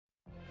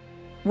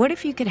What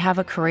if you could have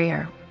a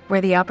career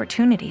where the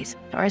opportunities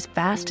are as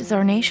vast as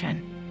our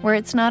nation, where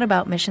it's not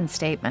about mission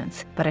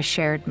statements, but a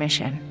shared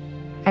mission?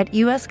 At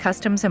U.S.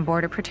 Customs and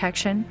Border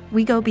Protection,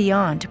 we go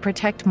beyond to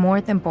protect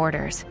more than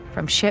borders.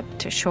 From ship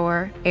to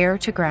shore, air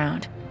to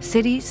ground,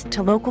 cities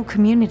to local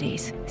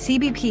communities,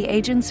 CBP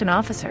agents and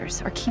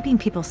officers are keeping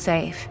people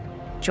safe.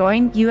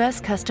 Join U.S.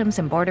 Customs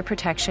and Border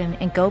Protection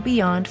and go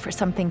beyond for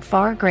something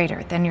far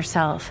greater than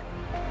yourself.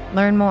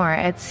 Learn more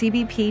at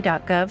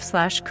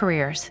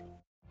cbp.gov/careers.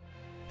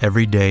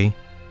 Every day,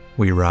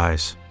 we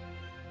rise,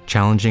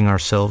 challenging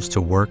ourselves to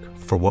work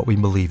for what we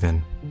believe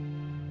in.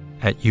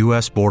 At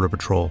U.S. Border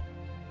Patrol,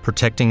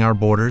 protecting our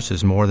borders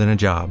is more than a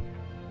job.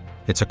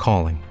 It's a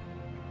calling.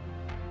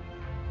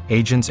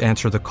 Agents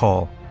answer the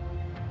call,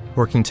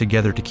 working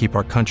together to keep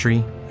our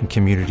country and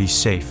communities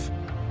safe.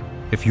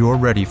 If you're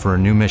ready for a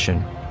new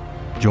mission,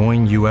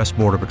 join U.S.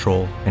 Border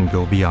Patrol and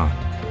go beyond.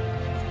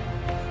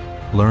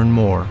 Learn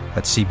more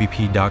at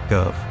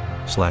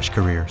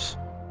cbp.gov/careers.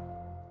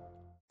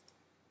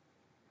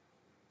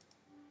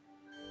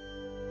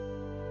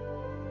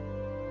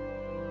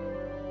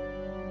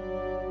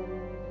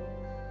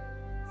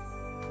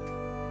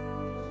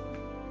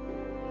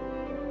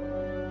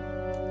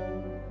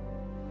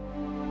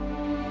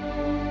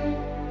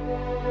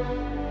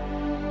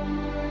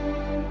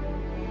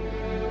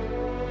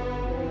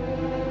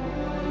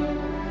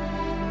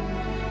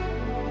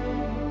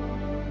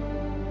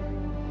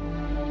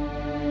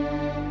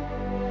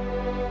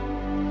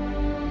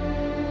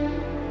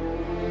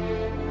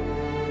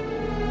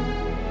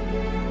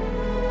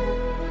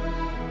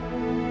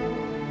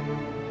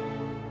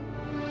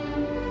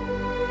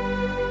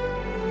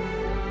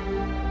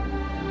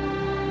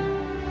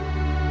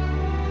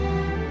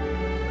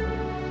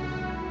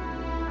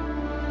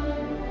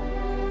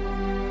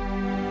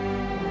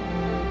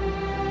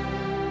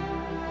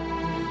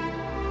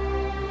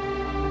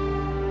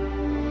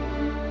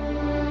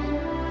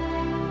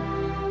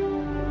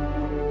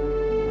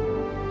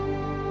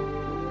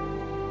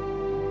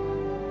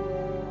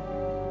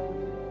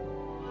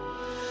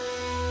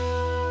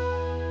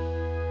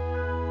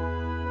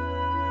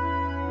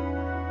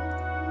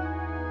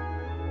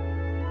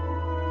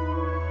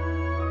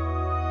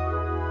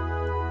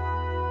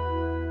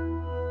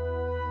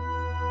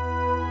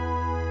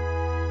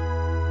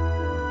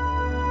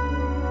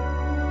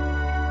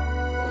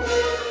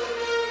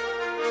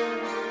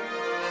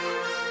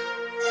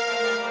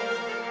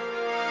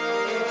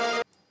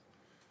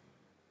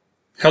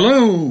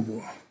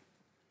 Hello,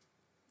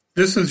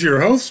 this is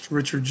your host,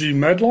 Richard G.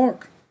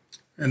 Medlock,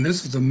 and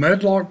this is the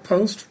Medlock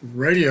Post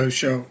radio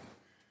show.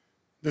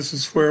 This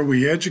is where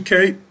we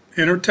educate,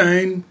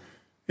 entertain,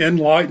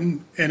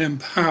 enlighten, and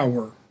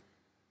empower.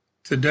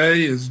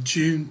 Today is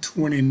June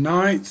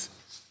 29th,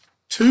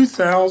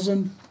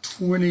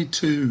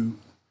 2022.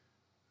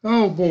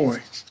 Oh boy.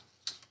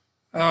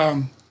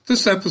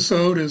 This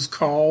episode is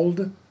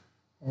called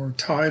or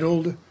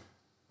titled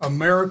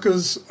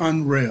America's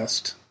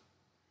Unrest.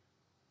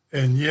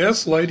 And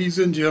yes, ladies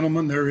and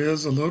gentlemen, there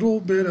is a little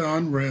bit of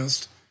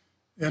unrest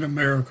in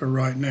America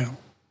right now.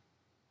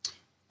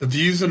 The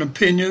views and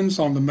opinions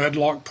on the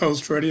Medlock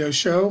Post radio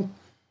show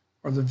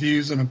are the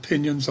views and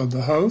opinions of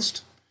the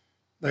host.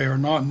 They are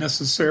not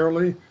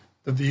necessarily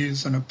the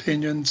views and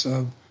opinions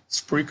of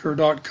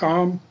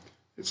Spreaker.com,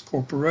 its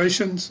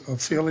corporations,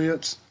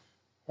 affiliates,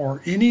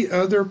 or any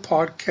other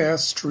podcast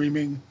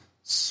streaming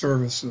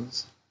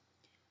services.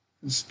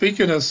 And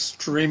speaking of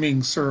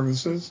streaming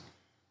services,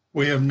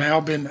 we have now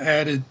been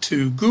added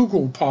to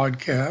Google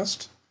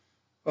Podcast,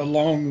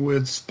 along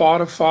with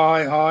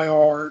Spotify,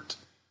 iHeart,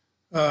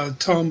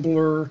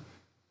 Tumblr,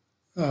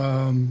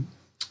 and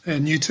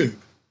YouTube.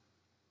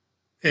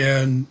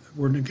 And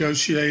we're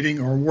negotiating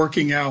or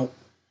working out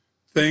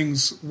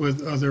things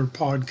with other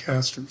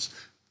podcasters.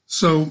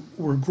 So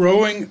we're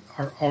growing.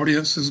 Our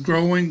audience is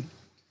growing.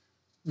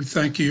 We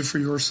thank you for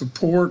your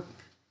support,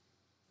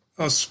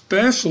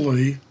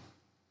 especially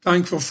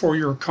thankful for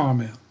your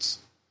comments.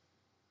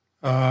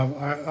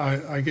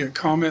 I get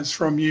comments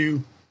from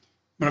you.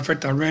 Matter of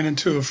fact, I ran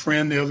into a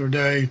friend the other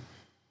day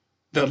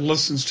that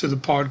listens to the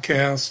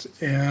podcast,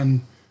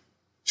 and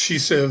she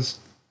says,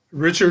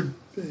 Richard,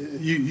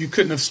 you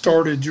couldn't have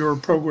started your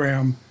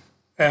program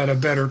at a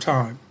better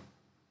time.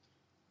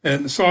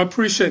 And so I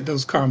appreciate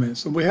those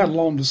comments. And we had a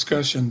long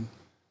discussion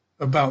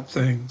about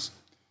things.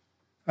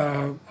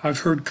 I've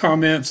heard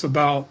comments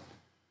about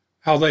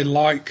how they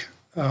like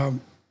how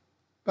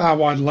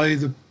I lay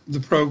the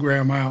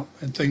program out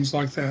and things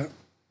like that.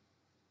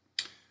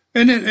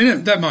 And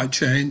that might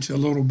change a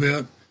little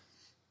bit,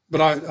 but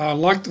I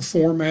like the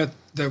format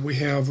that we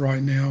have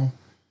right now,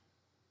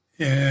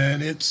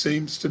 and it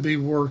seems to be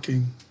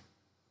working.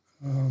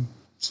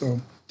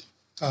 So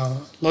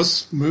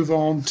let's move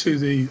on to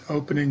the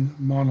opening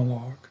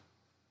monologue.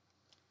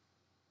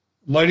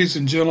 Ladies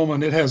and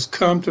gentlemen, it has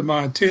come to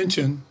my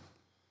attention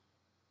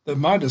that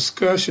my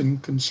discussion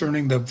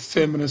concerning the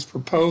feminist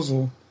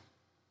proposal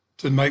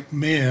to make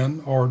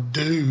men, or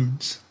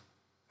dudes,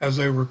 as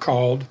they were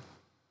called,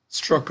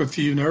 struck a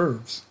few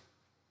nerves.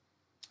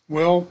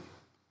 Well,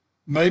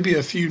 maybe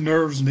a few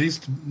nerves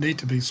need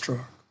to be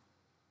struck.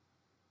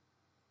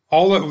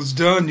 All that was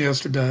done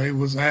yesterday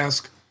was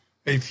ask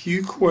a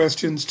few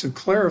questions to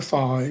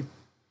clarify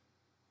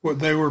what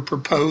they were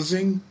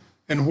proposing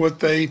and what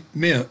they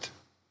meant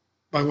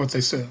by what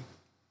they said.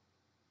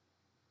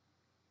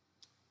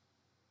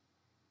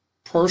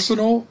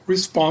 Personal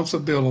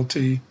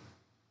responsibility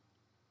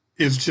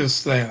is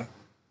just that,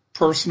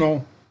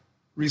 personal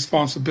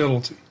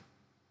responsibility.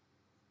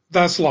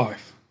 That's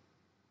life.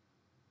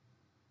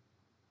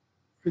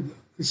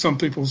 Some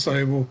people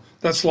say, well,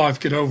 that's life,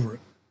 get over it.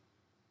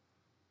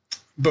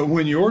 But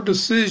when your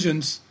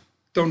decisions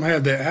don't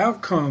have the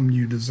outcome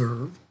you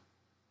deserve,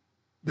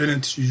 then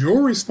it's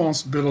your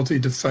responsibility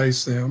to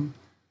face them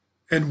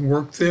and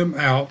work them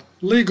out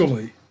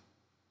legally.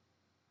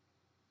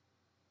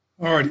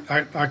 All right,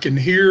 I can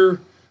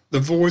hear the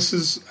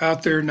voices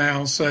out there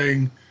now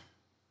saying,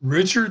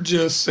 Richard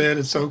just said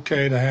it's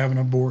okay to have an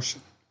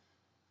abortion.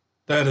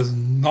 That is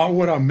not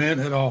what I meant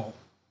at all.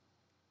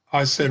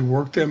 I said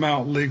work them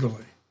out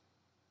legally.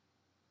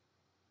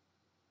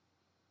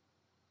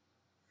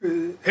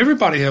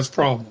 Everybody has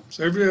problems.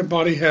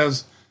 Everybody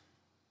has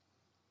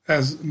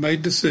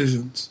made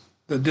decisions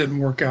that didn't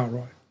work out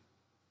right.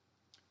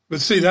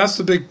 But see, that's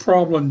the big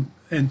problem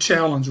and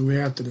challenge we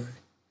have today.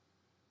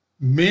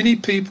 Many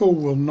people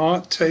will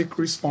not take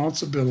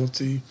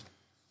responsibility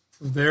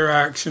for their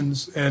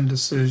actions and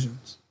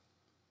decisions.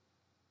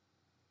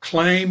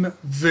 Claim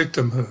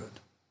victimhood.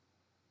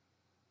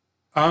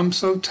 I'm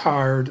so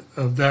tired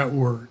of that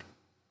word.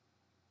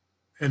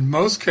 In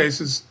most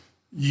cases,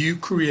 you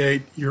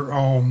create your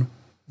own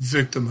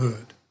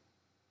victimhood.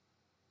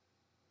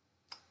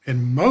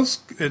 And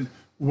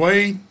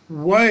way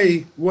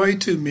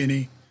too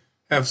many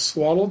have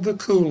swallowed the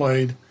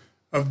Kool-Aid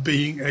of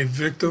being a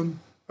victim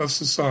of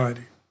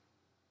society.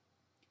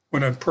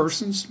 When a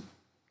person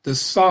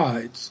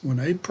decides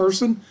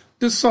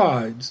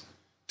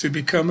to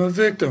become a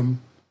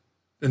victim,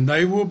 then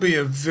they will be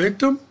a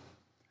victim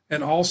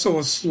and also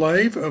a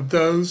slave of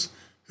those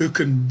who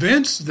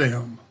convince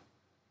them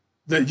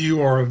that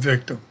you are a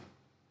victim.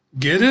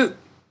 Get it?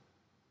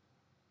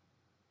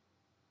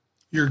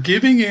 You're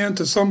giving in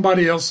to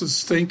somebody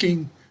else's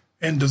thinking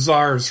and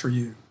desires for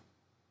you.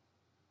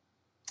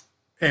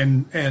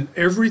 And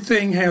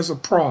everything has a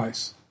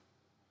price.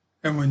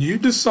 And when you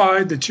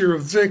decide that you're a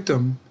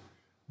victim,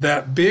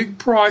 that big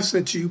price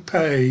that you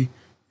pay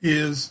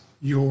is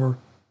your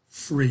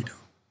freedom.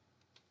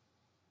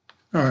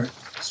 All right,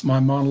 that's my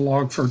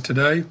monologue for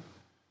today.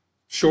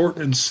 Short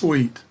and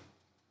sweet.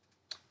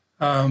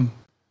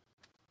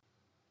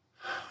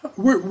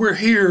 We're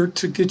here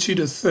to get you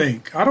to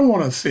think. I don't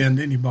want to offend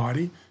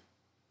anybody.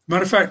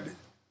 Matter of fact,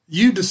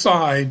 you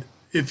decide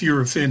if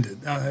you're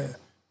offended. I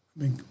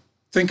mean,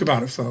 think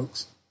about it,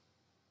 folks.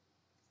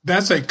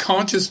 That's a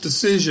conscious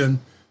decision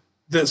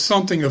that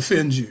something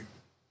offends you.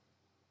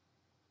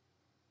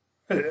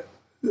 I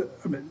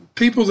mean,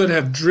 people that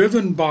have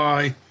driven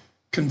by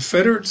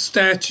Confederate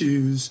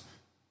statues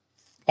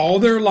all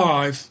their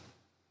life,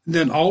 and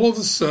then all of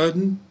a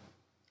sudden,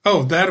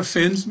 oh, that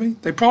offends me?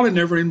 They probably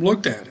never even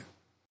looked at it.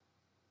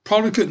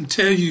 Probably couldn't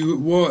tell you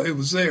it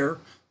was there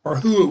or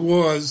who it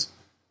was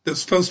that's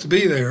supposed to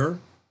be there,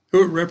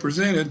 who it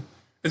represented,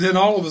 and then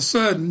all of a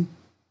sudden,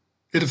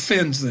 it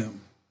offends them.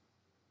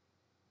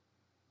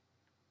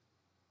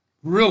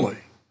 Really?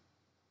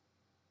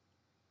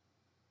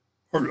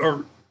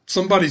 Or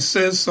somebody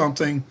says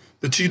something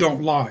that you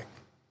don't like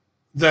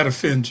that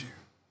offends you.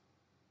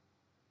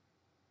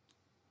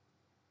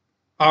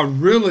 I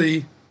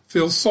really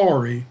feel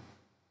sorry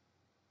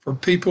for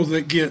people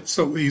that get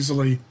so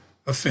easily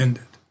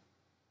offended.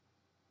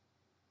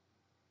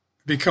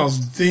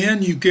 Because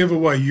then you give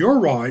away your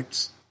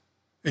rights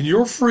and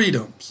your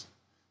freedoms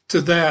to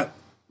that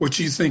which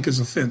you think is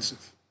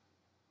offensive.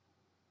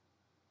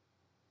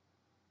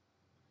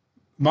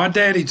 My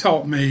daddy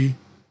taught me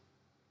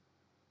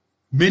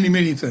many,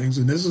 many things,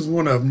 and this is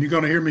one of them. You're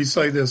going to hear me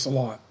say this a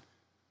lot.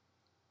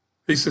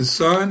 He says,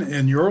 son,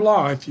 in your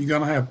life, you're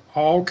going to have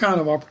all kind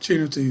of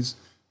opportunities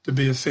to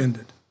be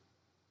offended.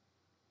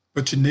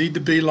 But you need to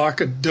be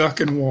like a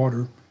duck in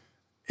water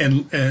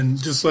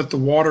and just let the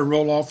water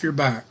roll off your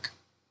back.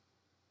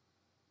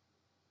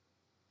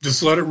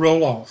 Just let it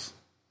roll off.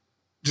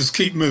 Just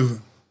keep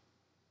moving.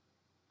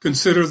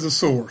 Consider the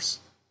source.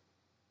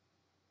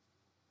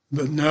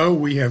 But no,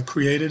 we have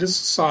created a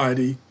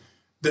society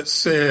that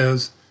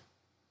says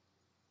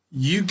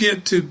you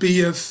get to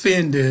be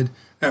offended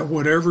at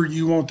whatever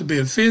you want to be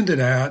offended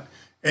at,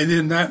 and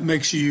then that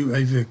makes you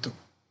a victim.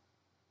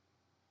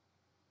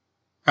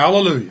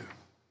 Hallelujah.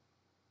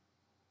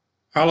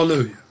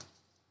 Hallelujah.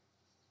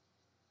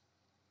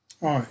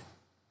 All right.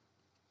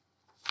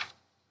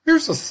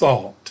 Here's a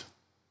thought.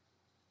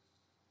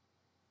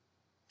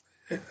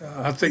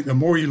 I think the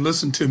more you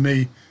listen to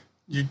me,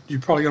 you're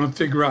probably going to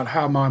figure out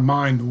how my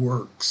mind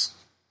works.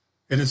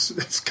 And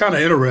it's kind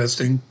of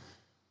interesting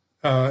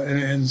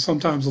and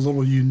sometimes a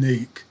little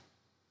unique.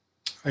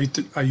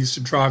 I used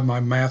to drive my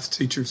math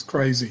teachers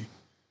crazy,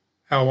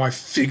 how I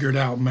figured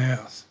out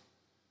math.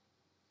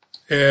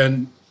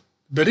 And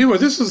But anyway,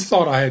 this is a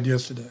thought I had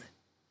yesterday.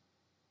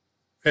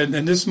 And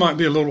this might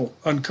be a little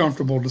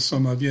uncomfortable to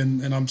some of you,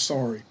 and I'm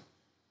sorry.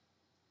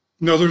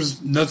 No,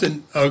 there's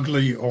nothing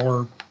ugly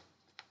or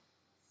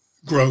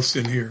gross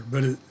in here,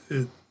 but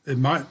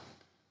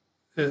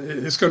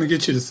it's going to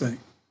get you to think.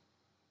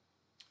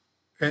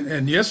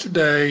 And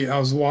yesterday I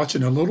was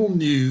watching a little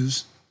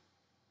news,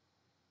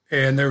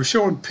 and they were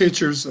showing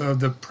pictures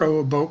of the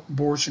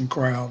pro-abortion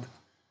crowd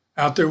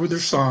out there with their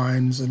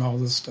signs and all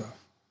this stuff.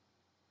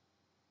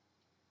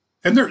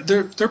 And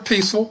they're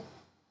peaceful.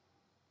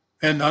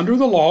 And under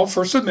the law,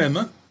 First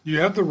Amendment, you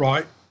have the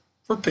right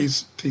for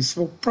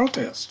peaceful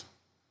protest.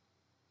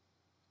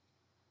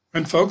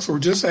 And folks, we're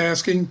just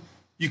asking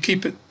you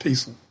keep it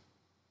peaceful.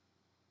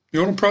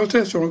 You want to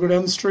protest? You want to go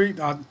down the street?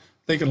 I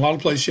think in a lot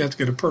of places you have to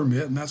get a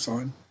permit, and that's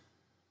fine.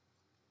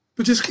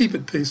 But just keep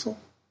it peaceful.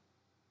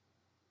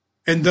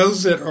 And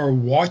those that are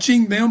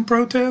watching them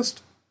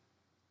protest,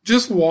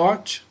 just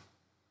watch.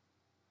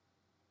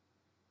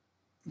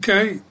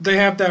 Okay? They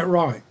have that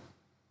right.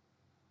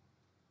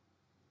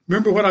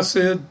 Remember what I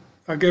said?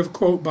 I gave a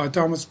quote by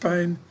Thomas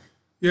Paine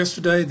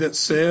yesterday that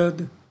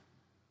said,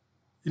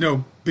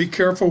 be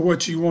careful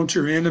what you want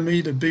your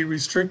enemy to be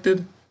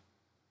restricted,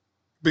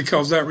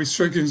 because that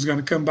restriction is going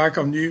to come back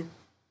on you.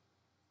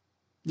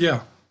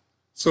 Yeah.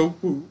 So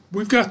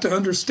we've got to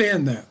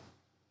understand that.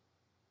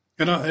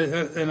 And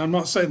I'm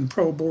not saying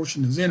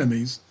pro-abortion is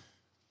enemies.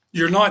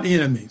 You're not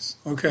enemies,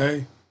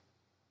 okay?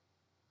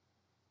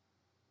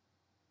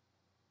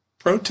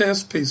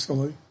 Protest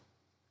peacefully.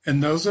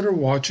 And those that are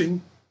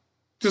watching,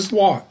 just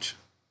watch.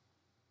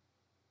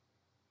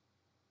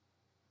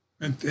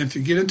 And if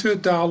you get into a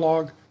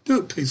dialogue, do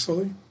it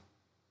peacefully.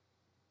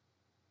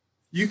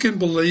 You can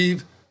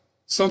believe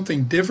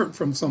something different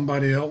from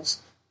somebody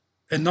else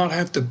and not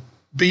have to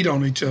beat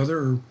on each other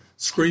or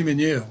scream and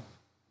yell.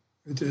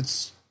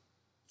 It's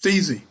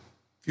easy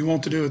if you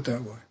want to do it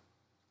that way.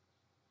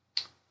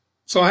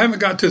 So I haven't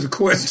got to the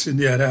question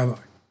yet, have I?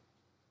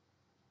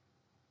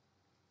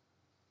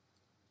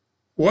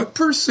 What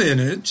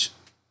percentage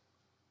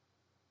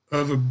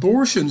of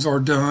abortions are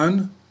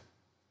done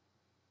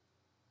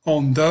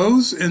on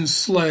those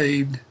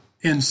enslaved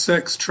in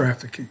sex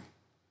trafficking?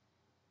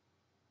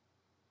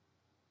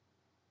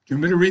 Do you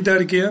want me to read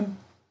that again?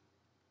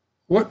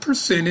 What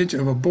percentage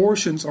of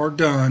abortions are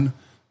done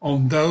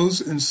on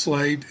those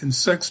enslaved in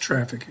sex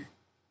trafficking?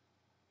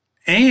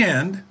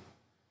 And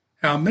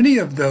how many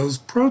of those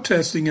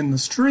protesting in the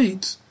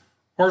streets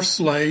are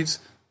slaves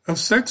of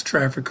sex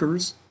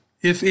traffickers,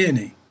 if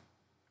any?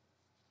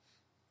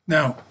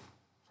 Now,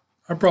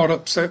 I brought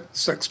up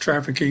sex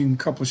trafficking a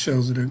couple of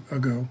shows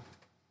ago.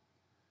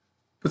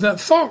 But that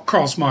thought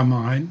crossed my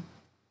mind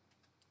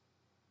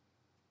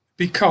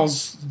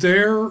because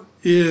there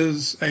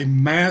is a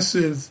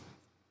massive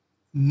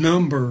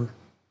number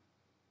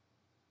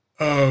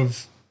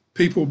of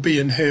people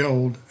being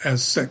held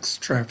as sex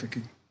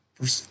trafficking,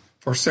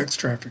 for sex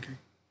trafficking.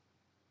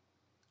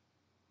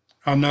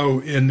 I know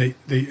in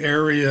the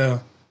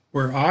area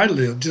where I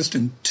live, just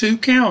in 2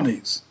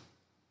 counties,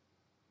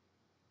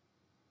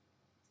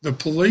 the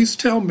police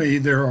tell me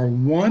there are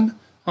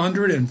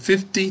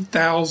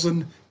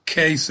 150,000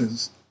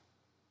 cases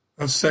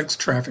of sex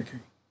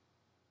trafficking.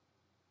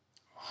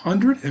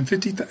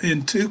 150,000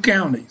 in 2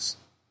 counties.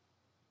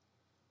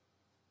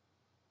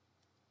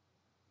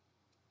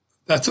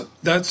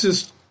 That's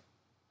just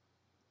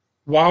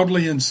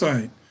wildly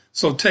insane.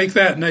 So take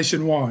that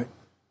nationwide.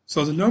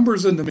 So the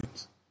numbers in the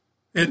mix,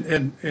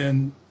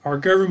 and our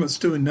government's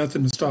doing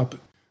nothing to stop it.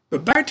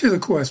 But back to the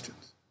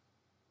questions.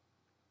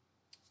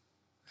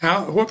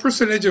 What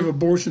percentage of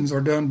abortions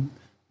are done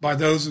by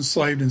those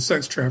enslaved in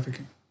sex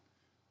trafficking?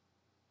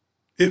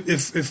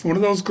 If one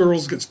of those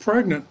girls gets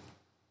pregnant,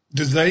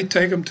 do they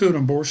take them to an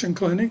abortion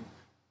clinic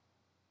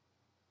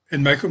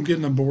and make them get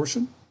an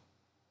abortion?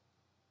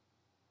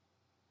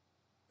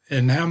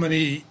 And how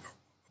many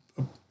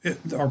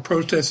are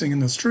protesting in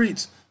the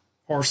streets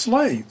are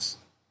slaves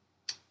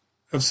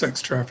of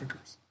sex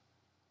traffickers?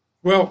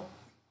 Well,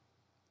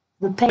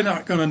 we're probably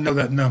not going to know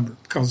that number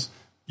because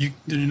you're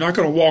not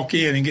going to walk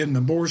in and get an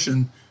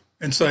abortion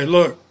and say,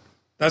 look,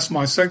 that's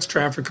my sex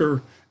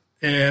trafficker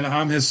and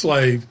I'm his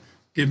slave.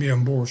 Give me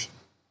an abortion.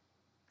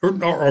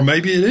 Or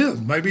maybe it is.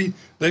 Maybe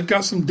they've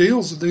got some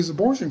deals with these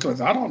abortion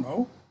clinics. I don't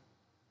know.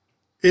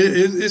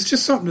 It's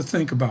just something to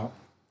think about,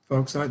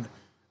 folks.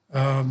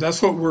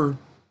 That's what we're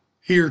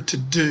here to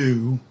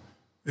do,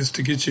 is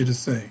to get you to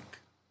think.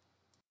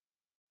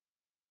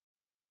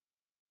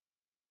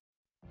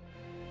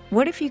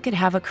 What if you could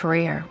have a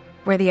career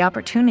where the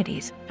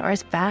opportunities are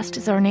as vast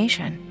as our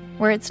nation,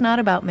 where it's not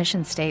about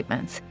mission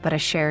statements, but a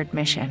shared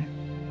mission?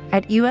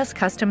 At U.S.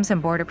 Customs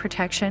and Border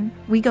Protection,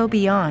 we go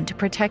beyond to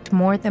protect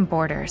more than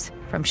borders.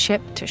 From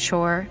ship to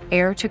shore,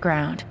 air to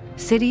ground,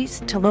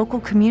 cities to local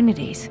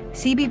communities,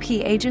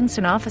 CBP agents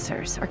and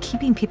officers are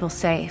keeping people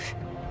safe.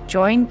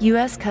 Join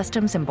U.S.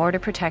 Customs and Border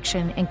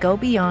Protection and go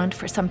beyond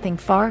for something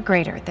far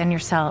greater than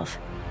yourself.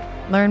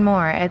 Learn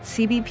more at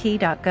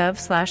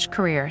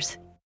cbp.gov/careers.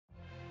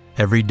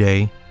 Every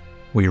day,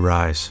 we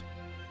rise,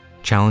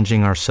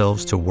 challenging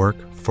ourselves to work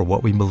for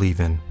what we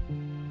believe in.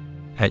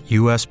 At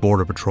U.S.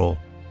 Border Patrol,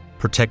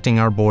 protecting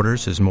our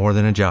borders is more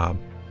than a job.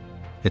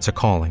 It's a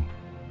calling.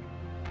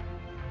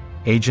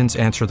 Agents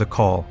answer the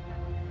call,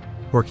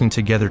 working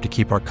together to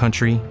keep our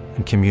country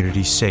and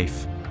communities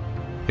safe.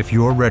 If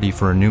you're ready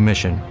for a new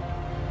mission,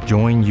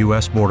 join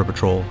U.S. Border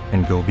Patrol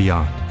and go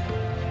beyond.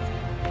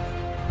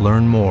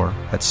 Learn more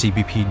at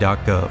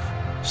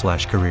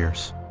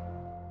cbp.gov/careers.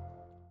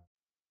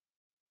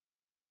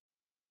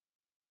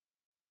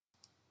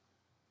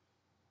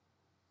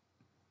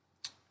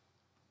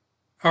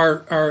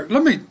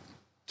 Let me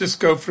just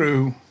go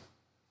through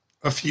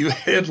a few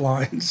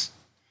headlines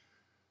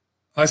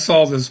I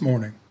saw this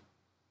morning.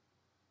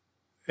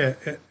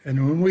 And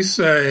when we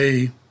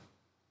say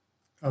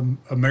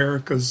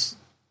America's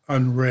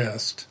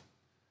unrest,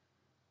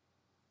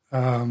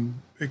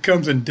 it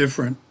comes in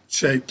different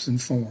shapes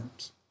and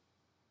forms.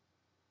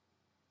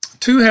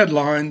 Two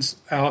headlines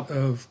out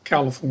of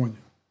California,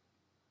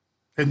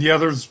 and the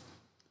others,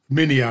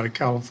 many out of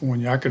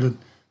California. I could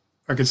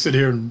sit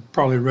here and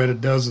probably read a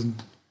dozen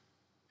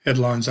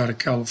headlines out of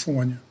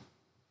California.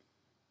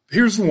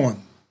 Here's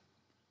one.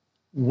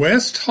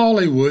 West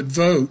Hollywood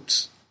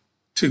votes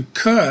to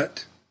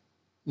cut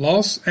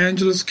Los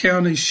Angeles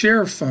County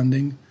Sheriff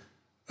funding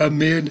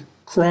amid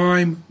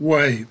crime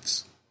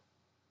waves.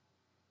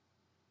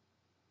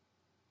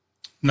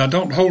 Now,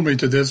 don't hold me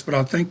to this, but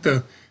I think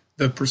the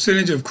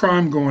percentage of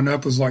crime going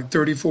up was like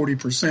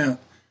 30-40%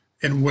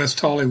 in West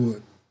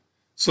Hollywood.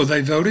 So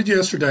they voted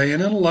yesterday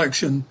in an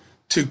election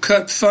to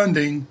cut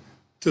funding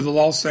to the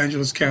Los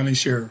Angeles County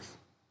Sheriff.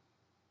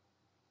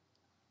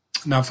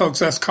 Now, folks,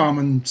 that's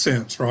common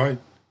sense, right?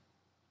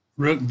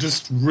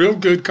 Just real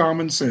good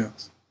common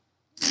sense.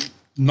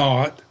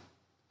 Not.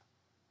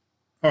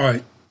 All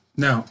right.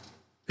 Now,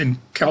 in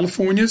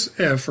California's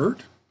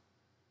effort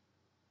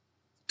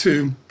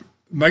to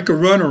make a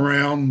run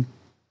around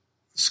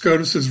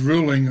SCOTUS's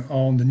ruling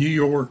on the New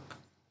York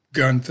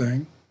gun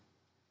thing,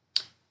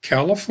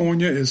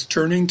 California is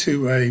turning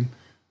to a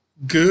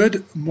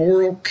good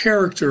moral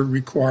character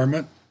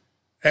requirement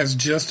as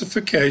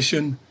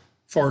justification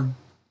for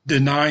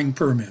denying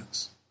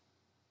permits.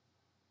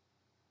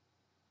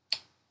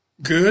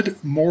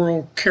 Good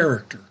moral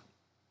character.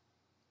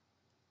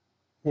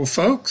 Well,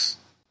 folks,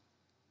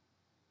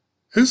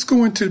 who's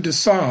going to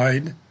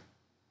decide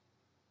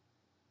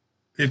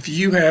if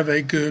you have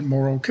a good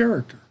moral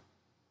character?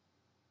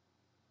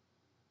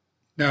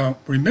 Now,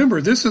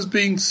 remember, this is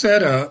being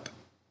set up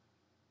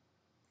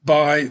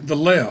by the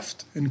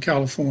left in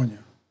California.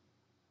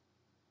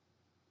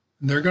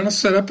 And they're going to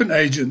set up an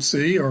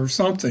agency or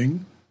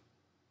something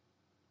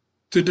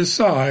to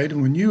decide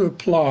when you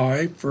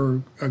apply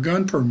for a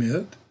gun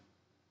permit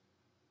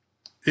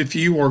if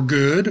you are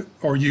good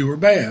or you are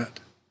bad.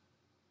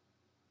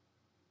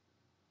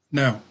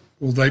 Now,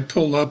 will they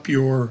pull up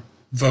your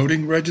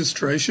voting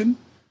registration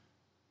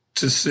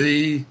to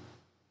see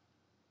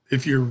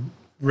if you're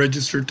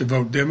registered to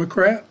vote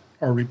Democrat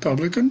or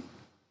Republican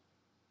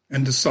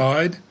and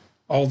decide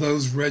all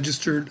those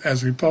registered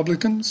as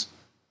Republicans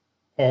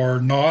are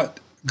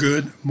not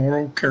good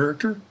moral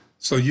character,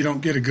 so you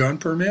don't get a gun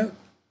permit?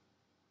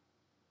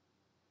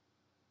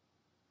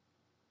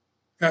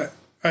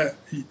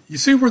 You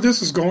see where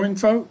this is going,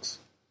 folks?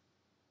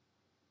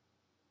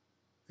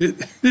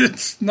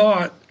 It's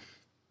not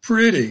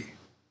pretty.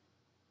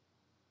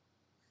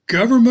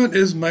 Government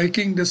is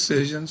making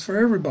decisions for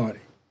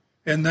everybody,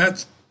 and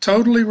that's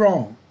totally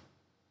wrong.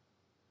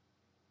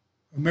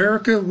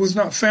 America was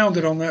not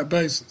founded on that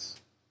basis.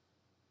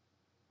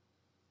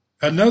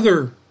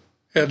 Another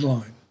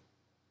headline.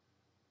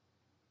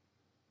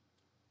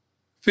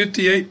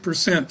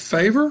 58%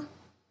 favor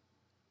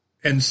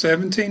and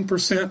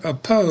 17%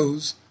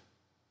 oppose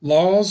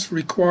laws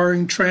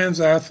requiring trans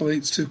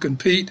athletes to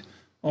compete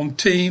on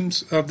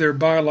teams of their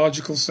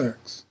biological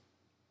sex.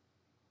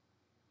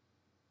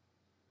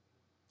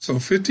 So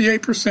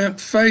 58%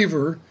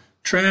 favor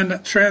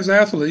trans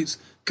athletes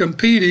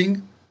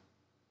competing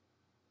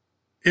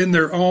in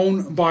their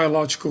own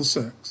biological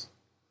sex.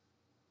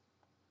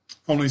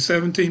 Only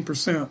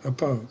 17%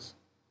 oppose.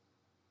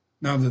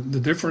 Now, the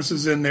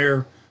differences in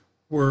there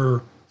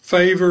were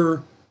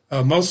favor,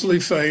 mostly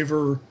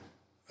favor,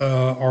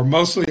 or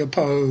mostly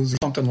oppose, or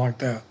something like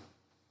that.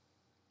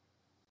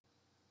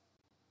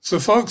 So,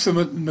 folks, the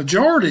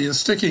majority is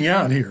sticking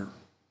out here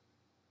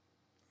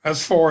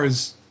as far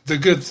as the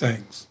good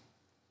things,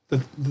 the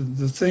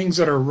things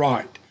that are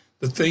right,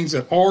 the things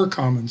that are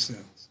common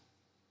sense.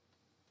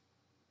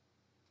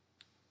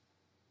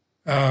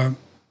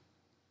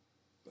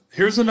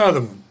 Here's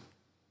another one.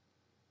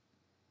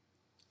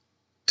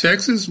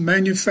 Texas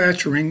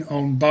manufacturing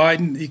on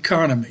Biden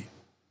economy.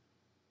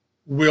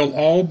 We'll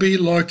all be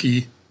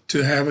lucky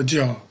to have a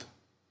job.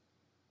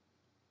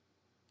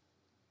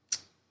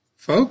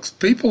 Folks,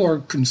 people are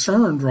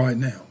concerned right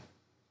now.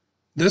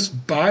 This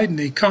Biden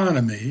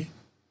economy,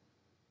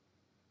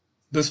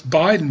 this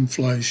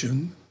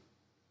Bidenflation,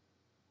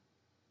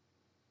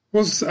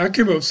 I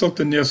came up with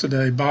something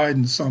yesterday,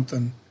 Biden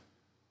something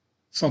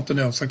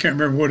else. I can't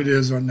remember what it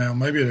is right now.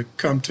 Maybe it'll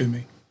come to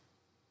me.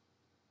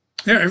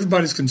 Yeah,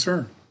 everybody's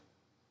concerned.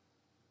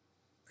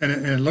 And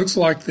it looks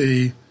like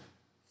the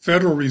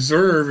Federal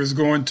Reserve is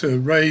going to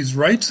raise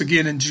rates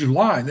again in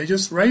July. They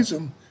just raised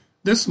them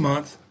this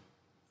month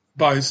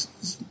by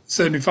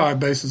 75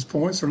 basis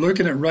points. They're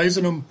looking at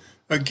raising them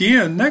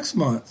again next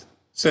month,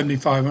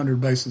 7,500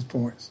 basis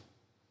points.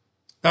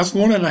 That's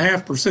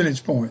 1.5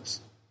 percentage points,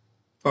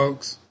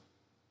 folks.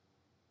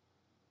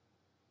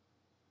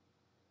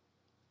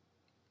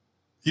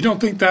 You don't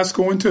think that's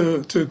going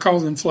to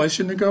cause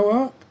inflation to go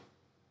up?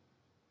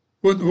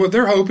 What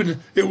they're hoping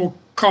it will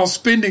cause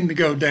spending to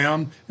go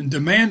down and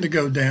demand to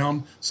go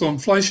down, so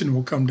inflation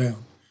will come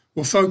down.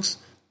 Well, folks,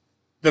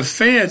 the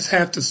feds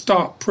have to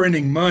stop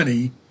printing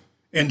money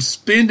and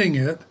spending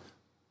it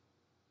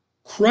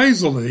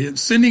crazily and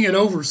sending it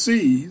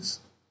overseas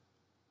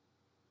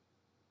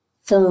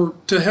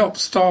to help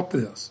stop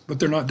this, but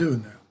they're not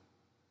doing that.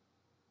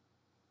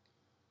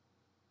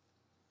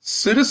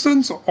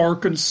 Citizens are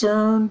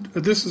concerned,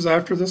 this is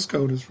after the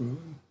SCOTUS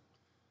ruling,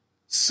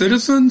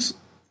 citizens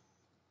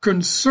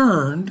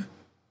concerned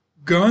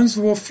guns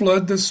will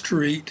flood the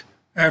street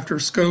after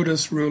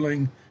SCOTUS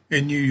ruling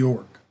in New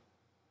York.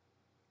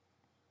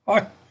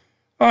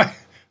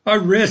 I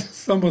read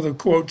some of the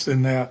quotes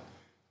in that,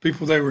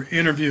 people they were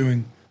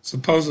interviewing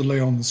supposedly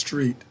on the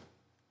street.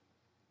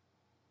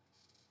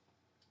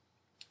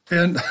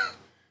 And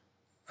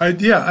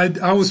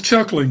I was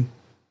chuckling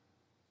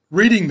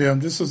reading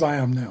them just as I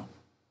am now.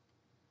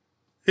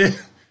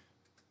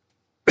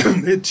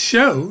 It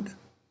showed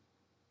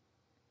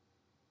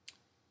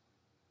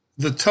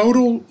the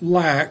total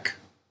lack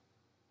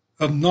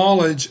of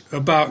knowledge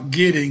about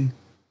getting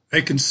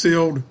a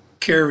concealed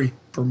carry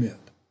permit.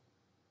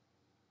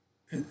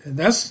 And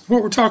that's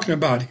what we're talking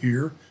about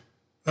here,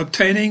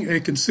 obtaining a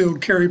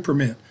concealed carry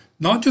permit,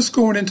 not just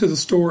going into the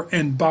store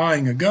and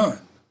buying a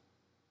gun.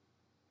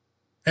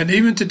 And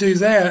even to do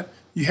that,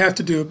 you have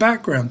to do a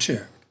background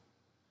check.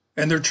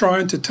 And they're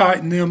trying to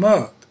tighten them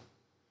up.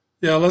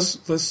 Yeah,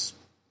 let's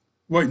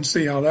wait and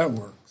see how that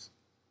works.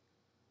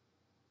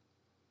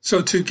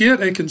 So to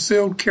get a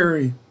concealed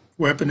carry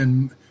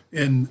weapon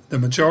in the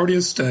majority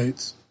of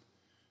states,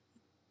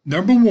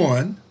 number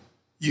one,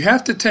 you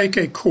have to take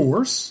a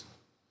course,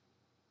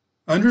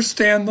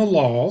 understand the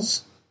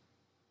laws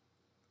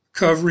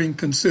covering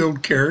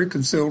concealed carry,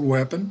 concealed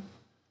weapon,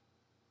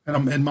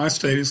 and in my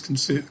state is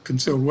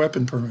concealed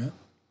weapon permit.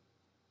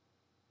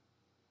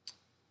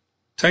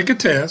 Take a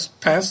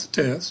test, pass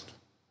the test.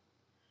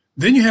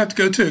 Then you have to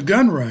go to a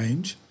gun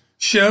range,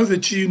 show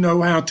that you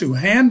know how to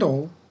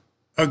handle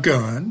a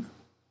gun,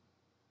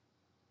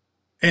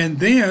 and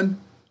then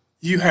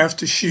you have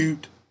to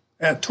shoot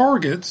at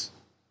targets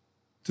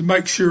to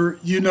make sure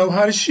you know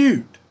how to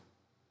shoot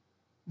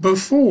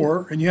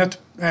before, and you have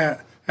to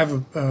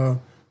have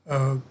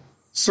a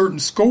certain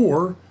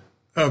score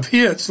of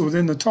hits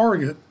within the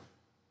target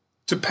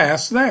to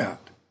pass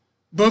that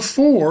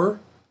before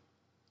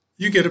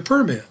you get a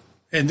permit.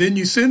 And then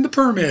you send the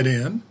permit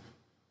in,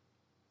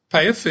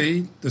 pay a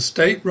fee, the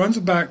state runs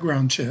a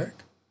background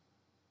check,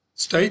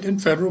 state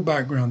and federal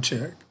background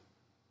check,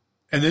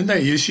 and then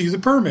they issue the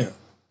permit.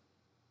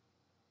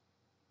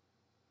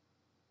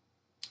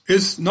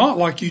 It's not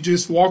like you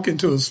just walk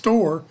into a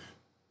store,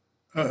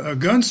 a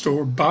gun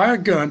store, buy a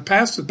gun,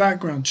 pass the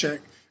background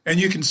check, and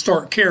you can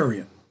start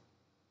carrying.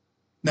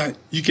 Now,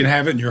 you can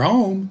have it in your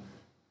home,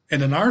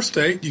 and in our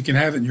state, you can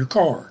have it in your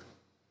car,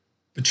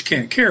 but you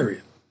can't carry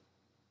it.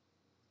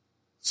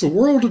 It's a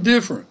world of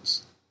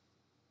difference.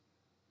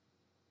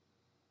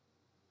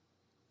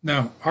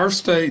 Now, our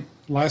state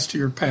last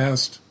year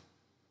passed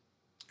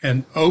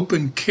an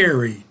open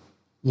carry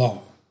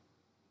law,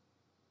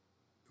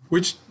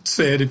 which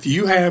said if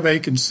you have a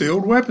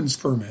concealed weapons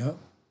permit,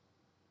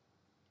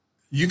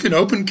 you can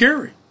open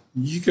carry.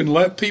 You can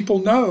let people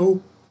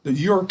know that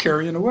you are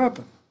carrying a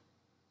weapon.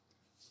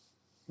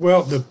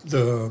 Well,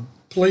 the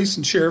police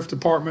and sheriff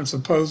departments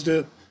opposed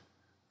it.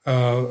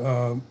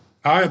 I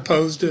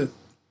opposed it.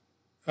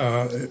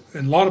 And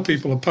a lot of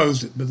people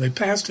opposed it, but they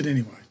passed it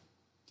anyway.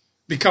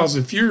 Because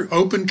if you're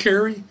open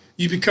carry,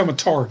 you become a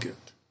target.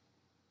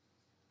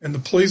 And the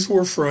police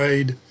were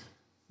afraid,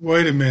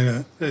 wait a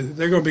minute,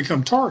 they're going to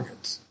become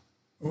targets.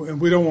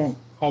 And we don't want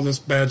all this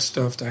bad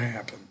stuff to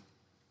happen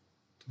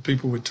to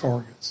people with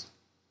targets.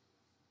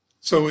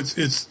 So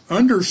it's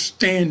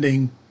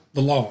understanding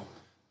the law.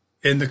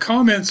 And the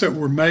comments that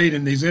were made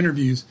in these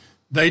interviews,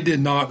 they did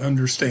not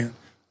understand.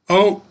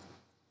 Oh,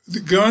 the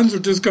guns are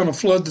just going to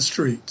flood the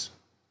streets.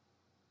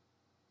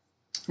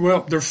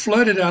 Well, they're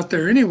flooded out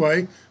there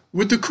anyway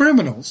with the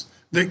criminals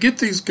that get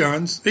these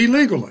guns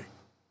illegally.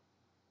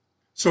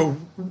 So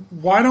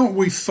why don't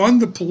we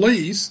fund the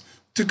police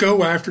to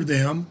go after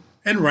them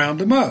and round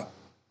them up?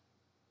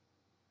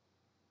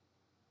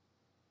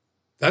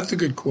 That's a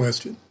good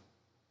question.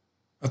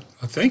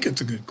 I think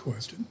it's a good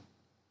question.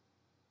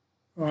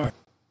 All right.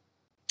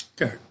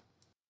 Okay.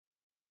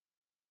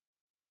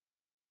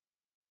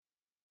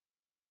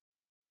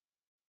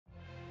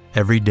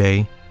 Every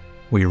day,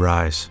 we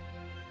rise,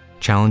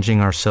 challenging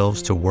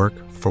ourselves to work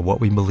for what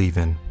we believe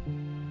in.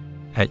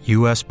 At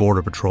U.S.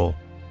 Border Patrol,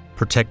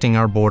 Protecting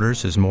our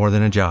borders is more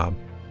than a job.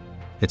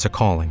 It's a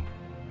calling.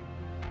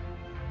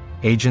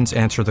 Agents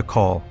answer the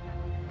call,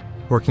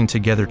 working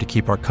together to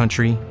keep our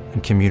country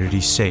and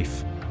communities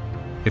safe.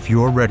 If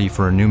you're ready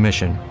for a new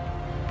mission,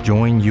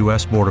 join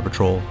U.S. Border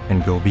Patrol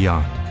and go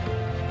beyond.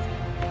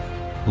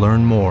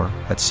 Learn more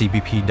at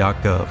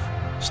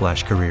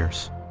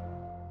cbp.gov/careers.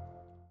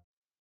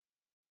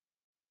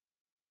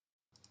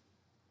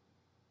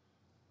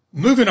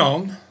 Moving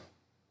on.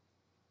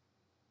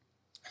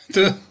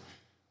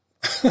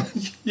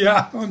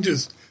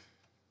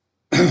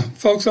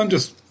 Folks, I'm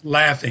just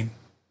laughing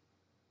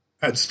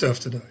at stuff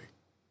today.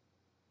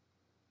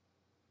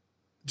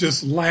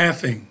 Just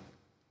laughing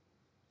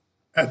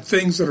at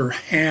things that are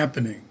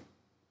happening.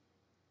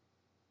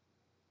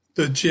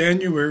 The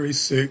January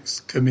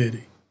 6th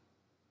committee.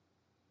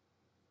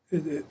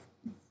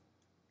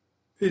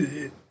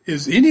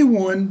 Is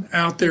anyone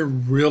out there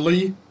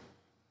really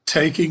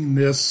taking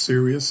this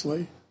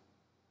seriously?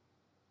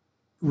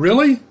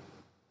 Really?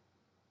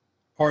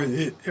 Are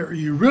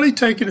you really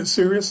taking it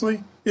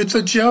seriously? It's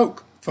a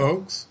joke,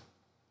 folks.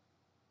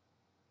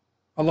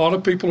 A lot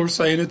of people are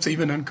saying it's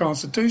even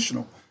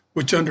unconstitutional,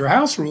 which under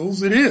House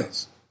rules it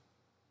is.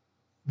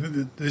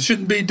 They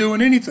shouldn't be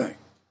doing anything.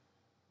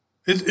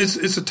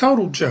 It's a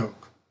total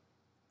joke.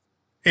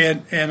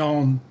 And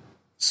on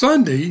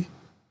Sunday,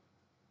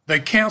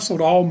 they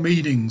canceled all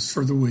meetings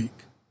for the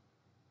week.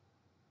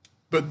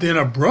 But then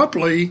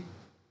abruptly,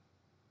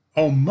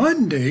 on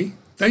Monday,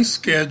 they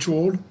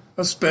scheduled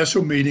a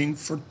special meeting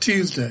for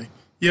Tuesday,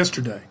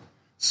 yesterday,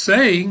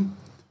 saying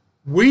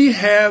we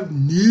have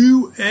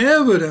new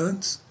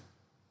evidence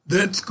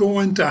that's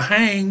going to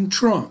hang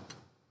Trump.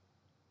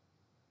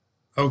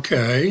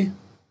 Okay.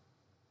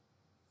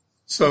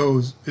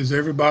 So is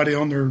everybody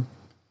on their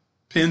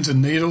pins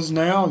and needles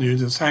now? You're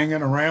just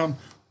hanging around?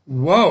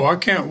 Whoa, I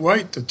can't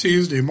wait to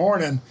Tuesday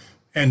morning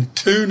and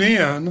tune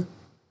in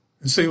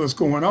and see what's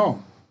going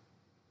on.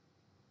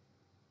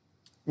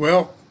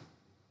 Well,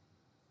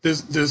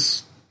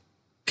 this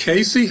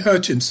Casey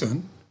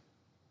Hutchinson,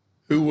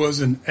 who was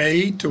an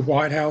aide to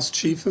White House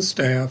Chief of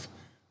Staff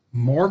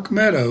Mark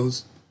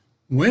Meadows,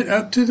 went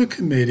up to the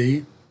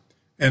committee,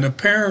 and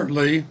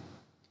apparently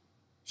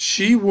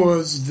she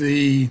was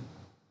the,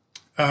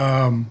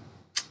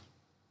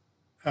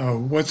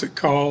 what's it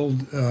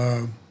called?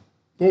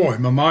 Boy,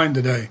 my mind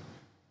today.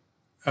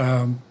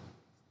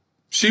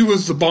 She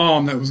was the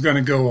bomb that was going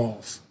to go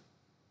off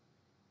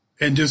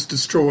and just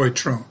destroy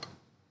Trump.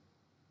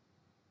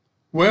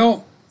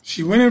 Well,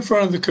 she went in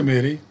front of the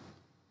committee,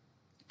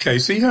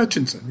 Casey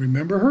Hutchinson,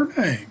 remember her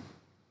name,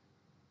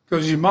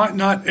 because you might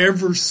not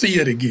ever see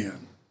it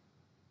again,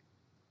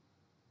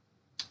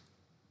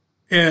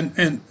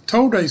 and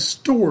told a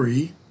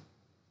story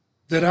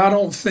that I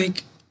don't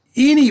think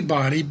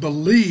anybody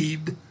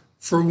believed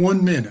for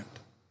 1 minute.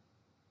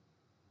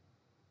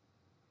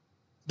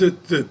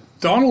 That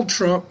Donald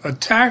Trump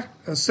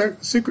attacked a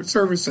Secret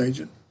Service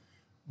agent,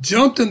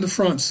 jumped in the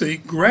front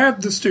seat,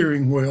 grabbed the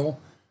steering wheel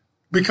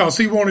because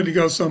he wanted to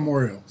go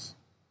somewhere else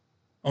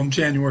on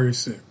January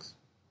 6th.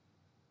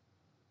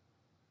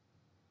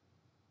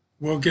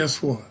 Well,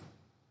 guess what?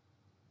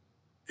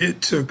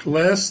 It took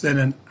less than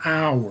an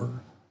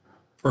hour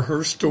for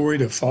her story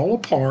to fall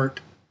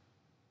apart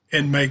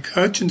and make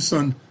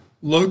Hutchinson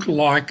look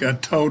like a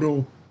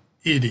total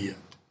idiot.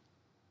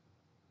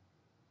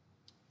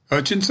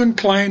 Hutchinson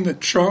claimed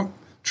that Trump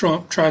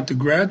tried to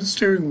grab the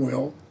steering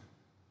wheel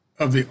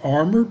of the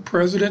armored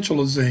presidential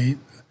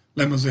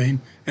limousine,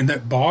 and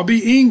that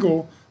Bobby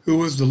Engel, who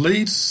was the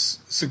lead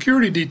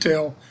security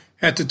detail,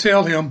 had to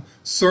tell him,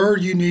 "Sir,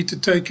 you need to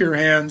take your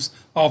hands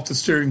off the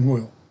steering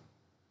wheel."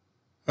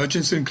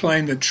 Hutchinson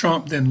claimed that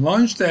Trump then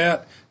lunged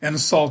at and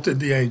assaulted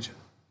the agent.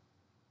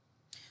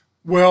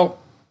 Well,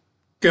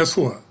 guess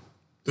what?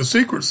 The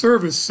Secret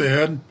Service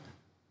said,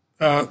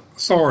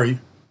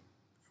 sorry,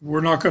 we're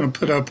not going to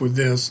put up with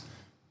this.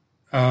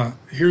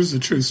 Here's the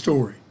true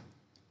story.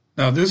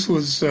 Now, this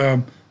was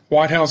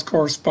White House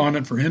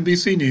correspondent for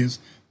NBC News,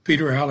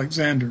 Peter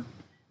Alexander,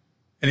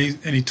 and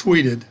he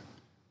tweeted,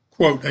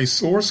 quote, "A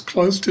source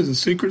close to the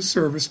Secret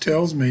Service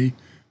tells me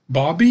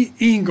Bobby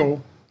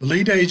Engel, the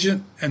lead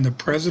agent, and the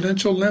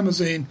presidential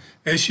limousine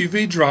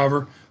SUV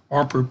driver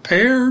are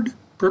prepared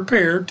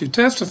to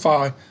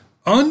testify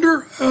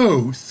under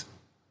oath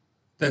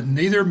that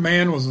neither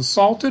man was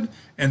assaulted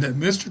and that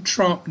Mr.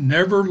 Trump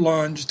never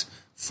lunged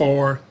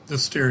for the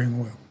steering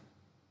wheel."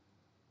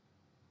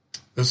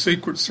 The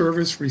Secret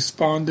Service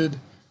responded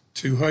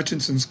to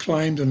Hutchinson's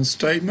claims in a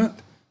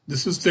statement.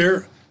 This is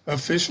their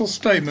official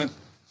statement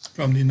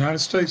from the United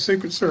States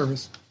Secret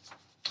Service.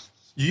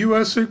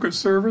 U.S. Secret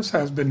Service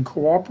has been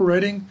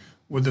cooperating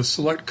with the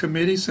Select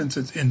Committee since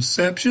its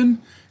inception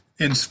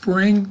in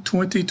spring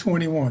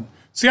 2021.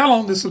 See how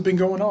long this has been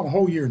going on? A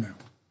whole year now.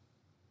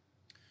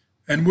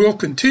 And will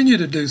continue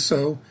to do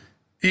so,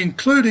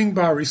 including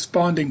by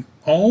responding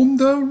on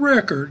the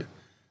record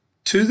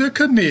to the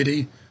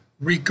committee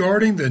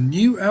regarding the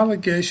new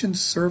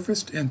allegations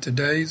surfaced in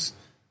today's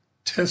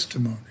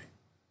testimony.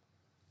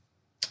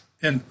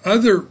 In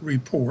other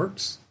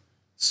reports,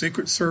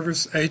 Secret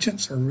Service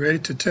agents are ready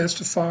to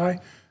testify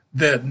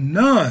that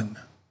none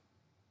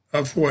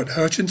of what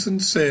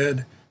Hutchinson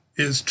said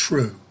is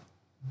true.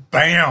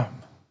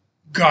 Bam!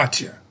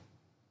 Gotcha.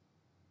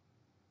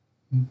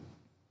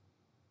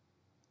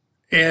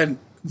 And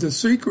the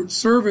Secret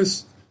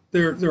Service,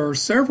 there are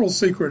several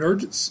secret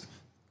agents,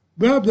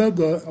 blah, blah,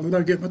 blah, I'm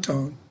going to get my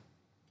tongue.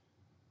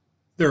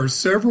 There are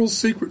several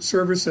Secret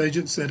Service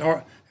agents that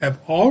have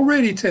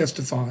already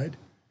testified,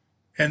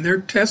 and their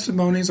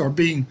testimonies are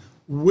being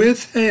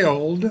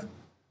withheld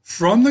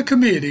from the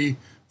committee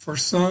for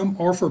some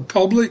or for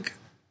public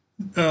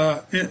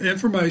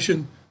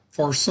information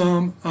for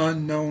some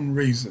unknown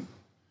reason.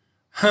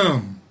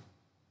 Can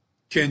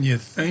you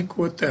think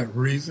what that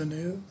reason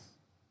is?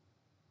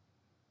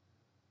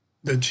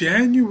 The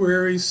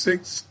January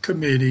 6th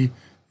committee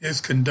is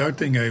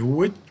conducting a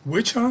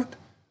witch hunt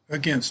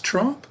against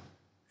Trump,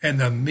 and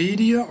the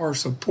media are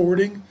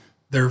supporting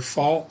their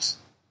false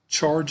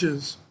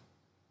charges.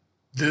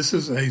 This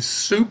is a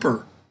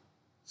super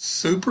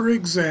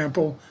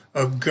example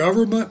of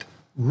government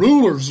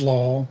ruler's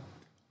law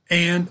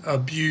and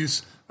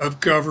abuse of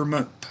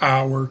government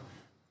power,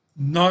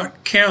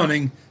 not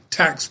counting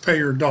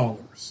taxpayer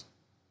dollars.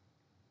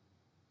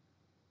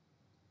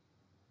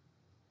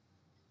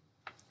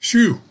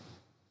 Shoo.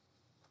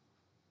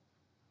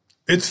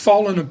 It's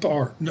falling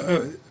apart.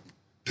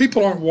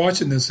 People aren't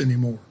watching this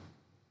anymore.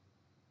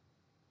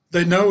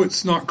 They know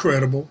it's not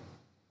credible.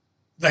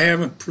 They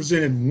haven't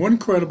presented one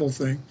credible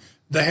thing.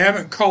 They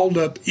haven't called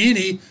up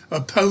any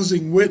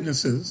opposing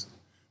witnesses.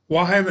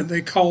 Why haven't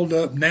they called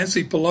up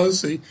Nancy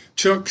Pelosi,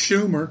 Chuck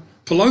Schumer?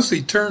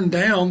 Pelosi turned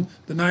down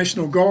the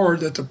National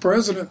Guard that the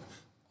president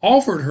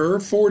offered her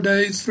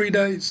 3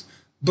 days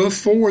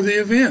before the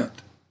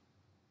event.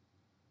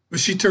 But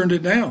she turned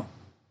it down.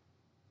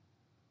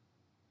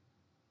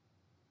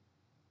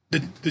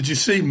 Did you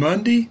see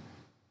Monday?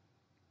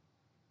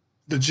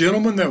 The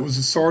gentleman that was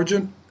a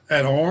sergeant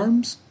at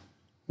arms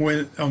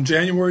on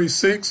January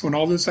 6th, when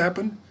all this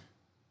happened,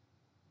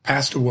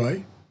 passed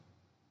away.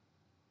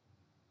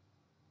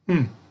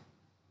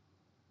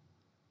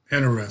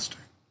 Interesting.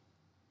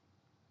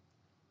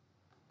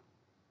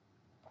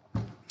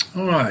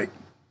 All right.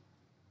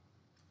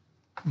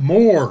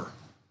 More.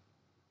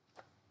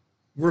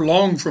 We're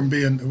long from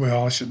being,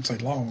 well, I shouldn't say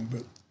long,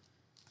 but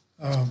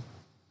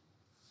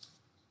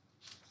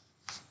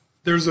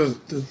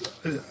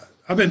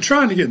I've been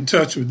trying to get in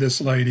touch with this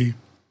lady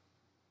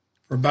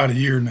for about a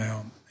year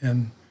now,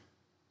 and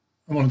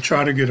I want to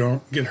try to get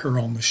her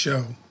on the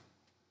show.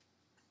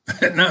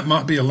 And that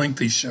might be a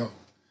lengthy show.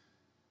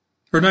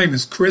 Her name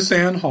is Chris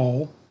Ann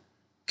Hall,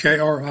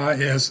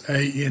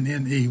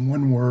 Krisanne,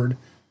 one word,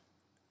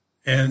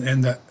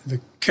 and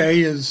the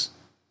K is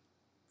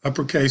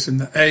uppercase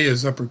and the A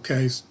is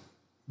uppercase,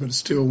 but it's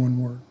still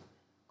one word.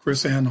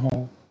 Chris Ann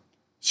Hall.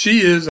 She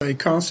is a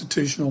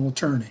constitutional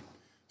attorney.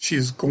 She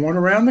is going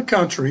around the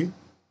country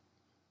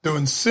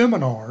doing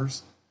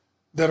seminars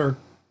that are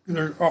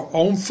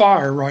on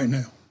fire right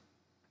now,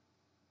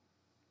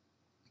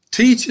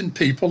 teaching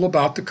people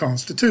about the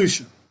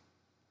Constitution.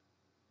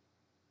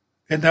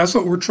 And that's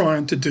what we're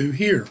trying to do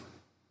here.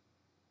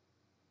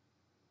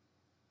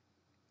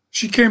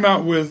 She came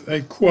out with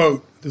a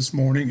quote this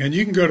morning, and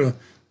you can go to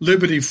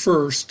Liberty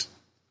First,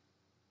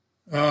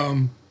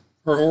 her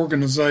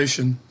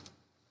organization.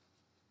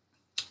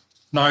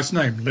 Nice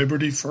name,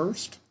 Liberty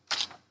First.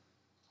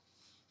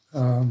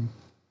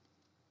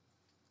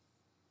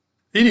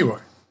 Anyway,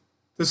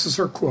 this is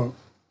her quote.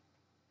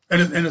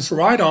 And it's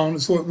right on.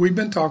 It's what we've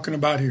been talking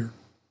about here.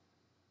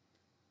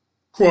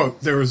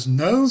 Quote, "There is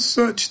no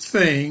such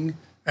thing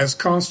as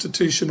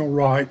constitutional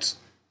rights,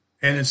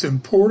 and it's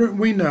important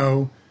we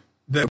know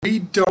that we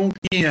don't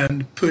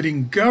end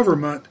putting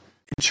government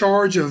in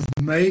charge of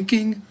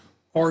making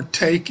or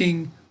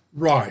taking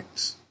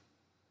rights."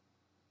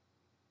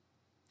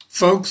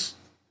 Folks,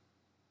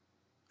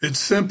 it's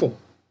simple.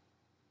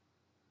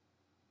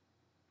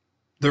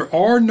 There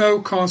are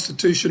no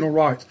constitutional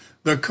rights.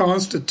 The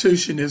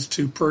Constitution is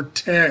to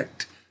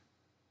protect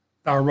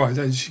our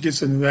rights. She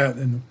gets into that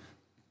in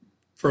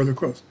further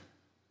quotes.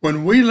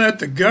 When we let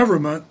the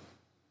government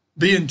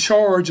be in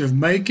charge of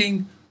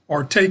making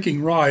or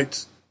taking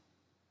rights,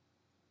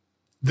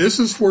 this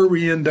is where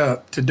we end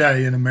up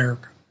today in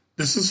America.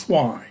 This is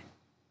why.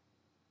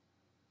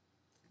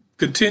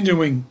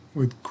 Continuing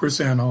with Chris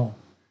Ann Hall,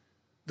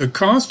 the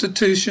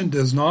Constitution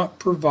does not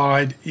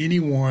provide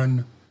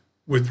anyone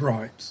with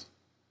rights.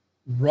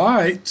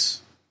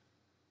 Rights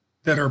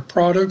that are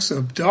products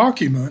of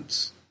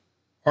documents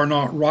are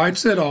not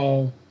rights at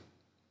all,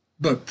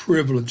 but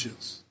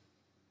privileges.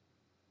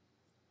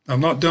 I'm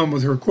not done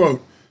with her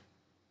quote,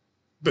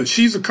 but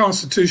she's a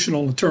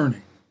constitutional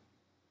attorney.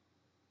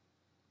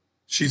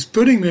 She's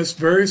putting this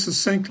very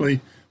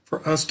succinctly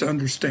for us to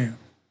understand.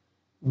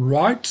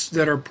 Rights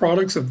that are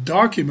products of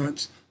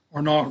documents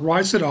are not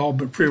rights at all,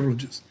 but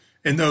privileges.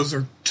 And those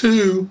are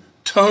two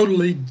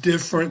totally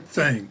different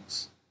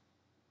things.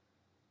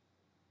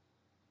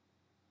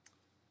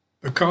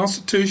 The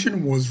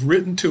Constitution was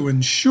written to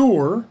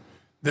ensure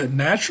that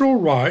natural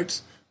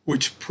rights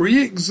which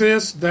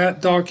pre-exist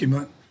that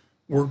document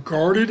were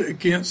guarded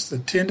against the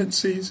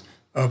tendencies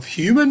of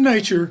human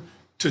nature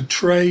to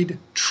trade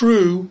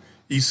true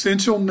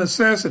essential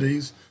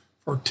necessities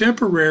for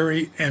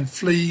temporary and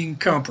fleeting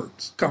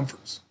comforts.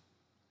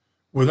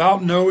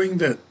 Without knowing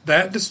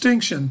that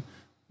distinction,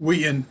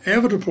 we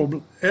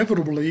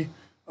inevitably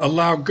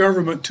allow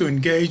government to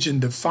engage in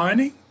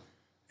defining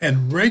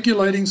and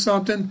regulating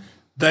something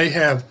they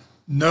have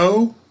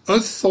no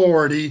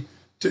authority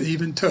to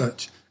even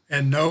touch.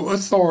 And no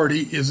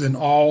authority is in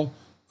all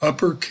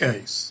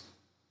uppercase.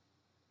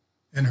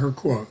 In her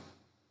quote,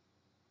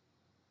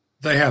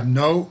 they have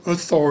no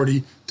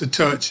authority to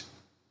touch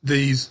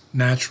these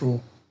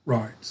natural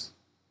rights.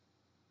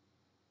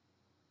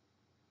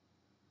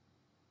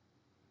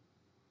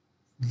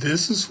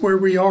 This is where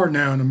we are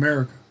now in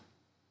America.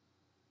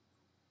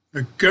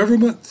 The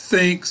government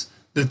thinks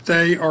that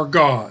they are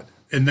God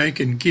and they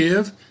can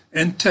give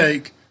and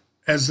take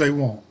as they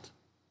want.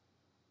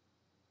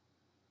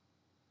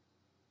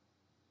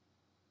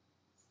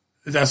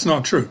 That's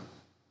not true.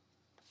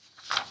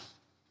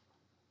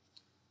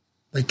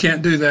 They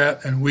can't do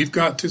that, and we've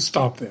got to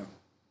stop them.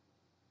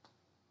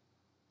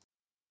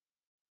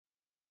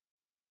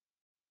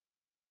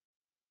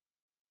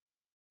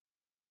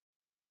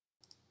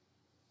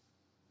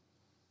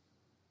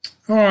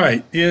 All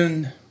right,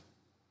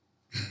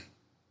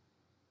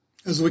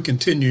 as we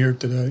continue here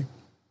today,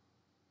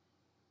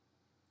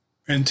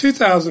 in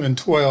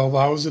 2012,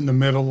 I was in the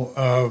middle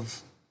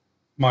of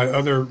my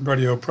other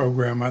radio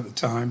program at the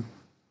time,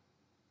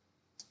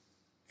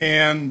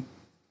 and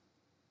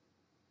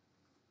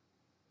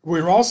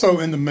we were also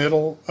in the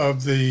middle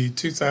of the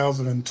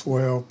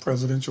 2012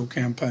 presidential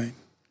campaign.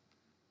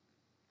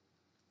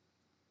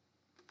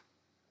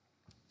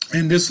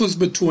 And this was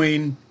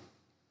between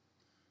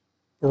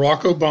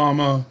Barack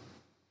Obama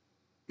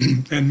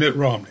and Mitt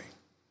Romney.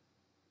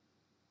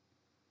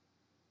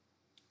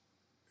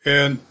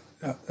 And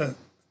the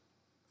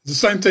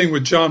same thing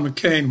with John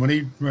McCain when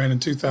he ran in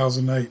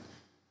 2008.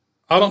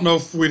 I don't know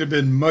if we'd have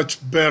been much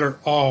better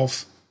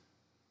off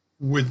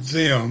with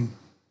them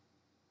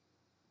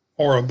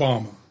or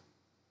Obama.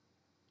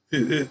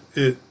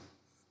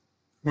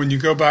 When you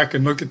go back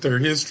and look at their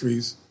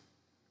histories,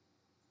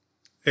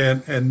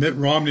 and Mitt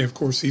Romney, of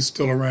course, he's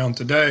still around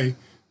today.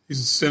 He's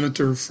a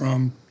senator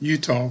from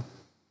Utah,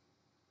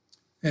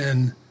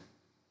 and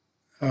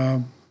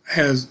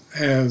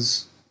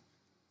has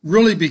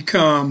really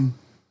become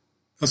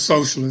a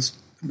socialist.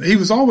 He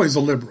was always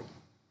a liberal.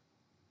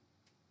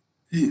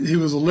 He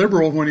was a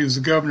liberal when he was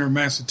the governor of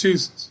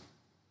Massachusetts.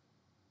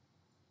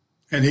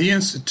 And he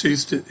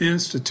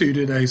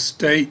instituted a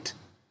state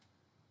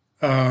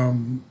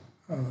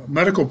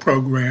medical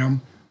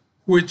program,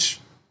 which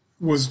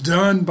was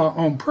done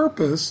on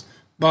purpose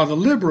by the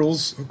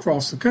liberals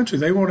across the country.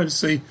 They wanted to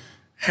see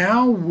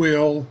how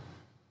will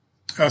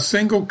a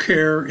single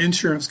care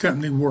insurance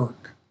company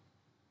work.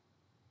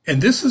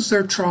 And this is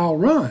their trial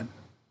run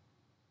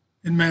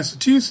in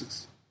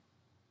Massachusetts.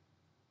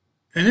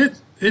 And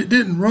it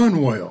didn't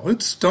run well.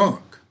 It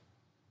stunk.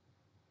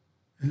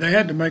 And they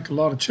had to make a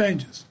lot of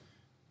changes.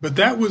 But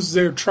that was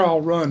their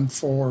trial run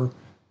for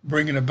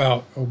bringing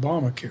about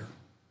Obamacare.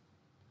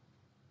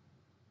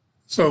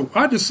 So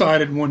I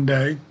decided one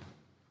day,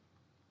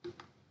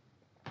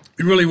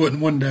 it really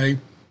wasn't one day,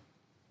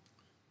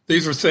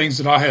 these are things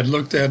that I had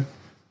looked at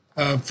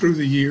through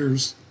the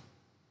years,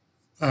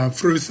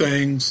 through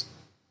things,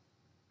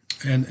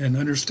 and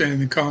understanding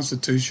the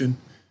Constitution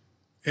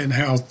and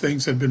how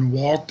things had been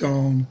walked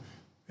on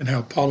and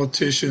how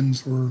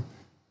politicians were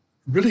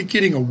really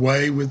getting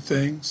away with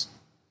things.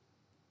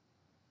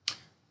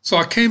 So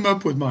I came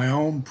up with my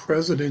own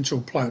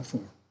presidential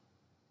platform.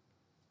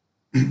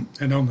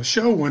 And on the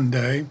show one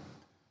day,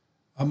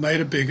 I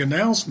made a big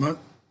announcement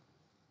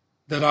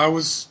that I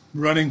was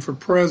running for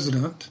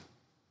president,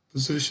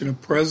 position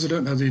of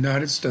President of the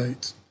United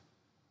States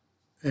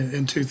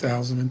in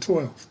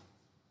 2012.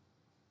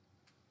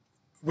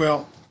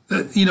 Well,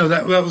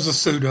 that was a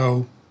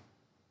pseudo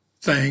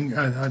thing.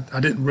 I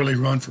didn't really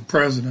run for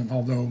president,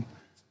 although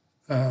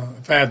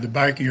if I had the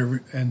backing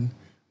and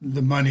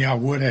the money, I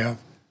would have.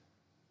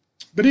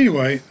 But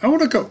anyway, I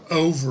want to go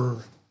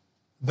over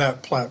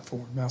that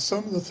platform. Now,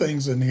 some of the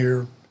things in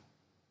here,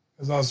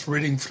 as I was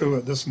reading through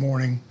it this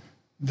morning,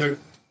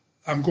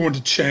 I'm going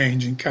to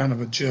change and kind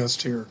of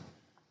adjust here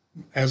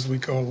as we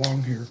go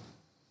along here.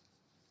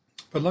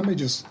 But let me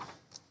just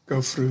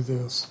go through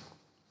this.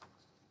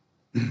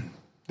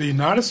 The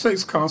United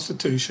States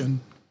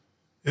Constitution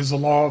is the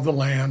law of the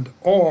land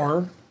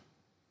or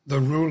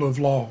the rule of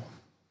law.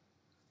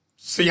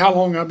 See how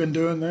long I've been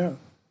doing that?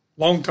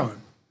 Long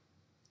time.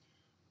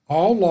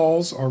 All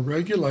laws or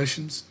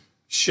regulations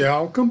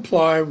shall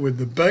comply with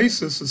the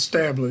basis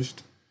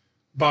established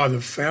by the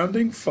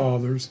founding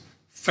fathers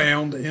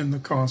found in the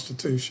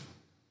Constitution.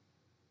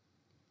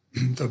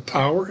 The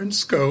power and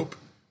scope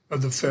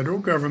of the federal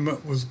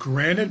government was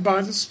granted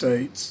by the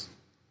states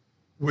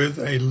with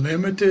a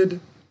limited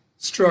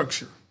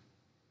structure.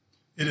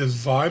 It is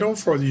vital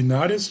for the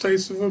United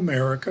States of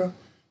America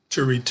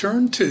to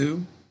return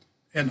to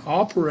and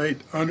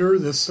operate under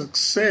the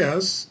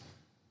success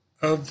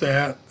of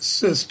that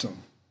system.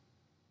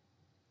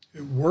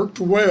 It worked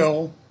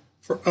well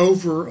for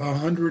over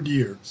 100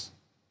 years.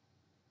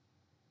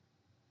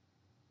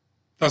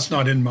 That's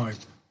not in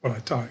what I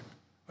typed.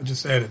 I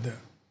just added that.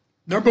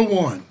 Number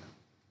 1,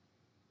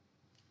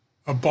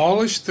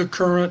 abolish the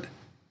current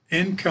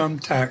income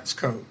tax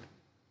code,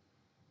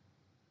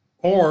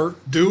 or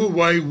do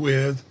away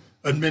with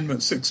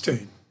Amendment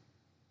 16.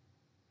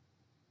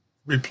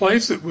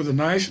 Replace it with a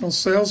national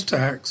sales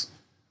tax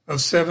of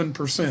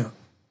 7%.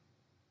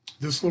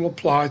 This will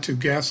apply to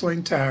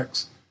gasoline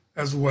tax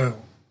as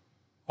well.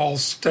 All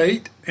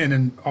estate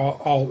and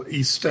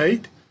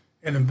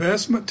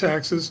investment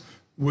taxes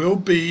will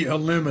be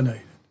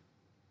eliminated.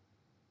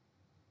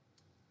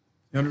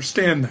 You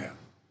understand that?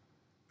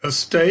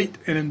 Estate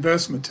and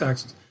investment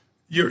taxes.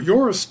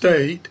 Your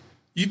estate,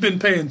 you've been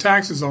paying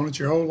taxes on it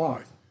your whole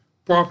life.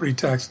 Property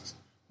taxes.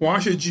 Why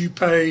should you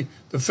pay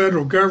the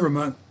federal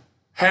government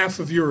half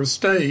of your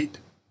estate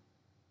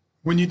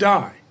when you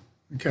die?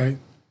 Okay?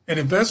 And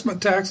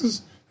investment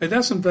taxes, hey,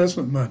 that's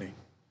investment money.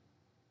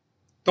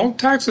 Don't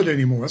tax it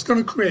anymore. It's going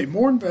to create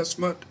more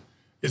investment.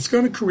 It's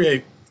going to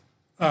create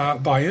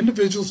by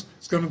individuals.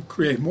 It's going to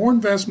create more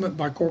investment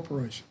by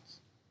corporations.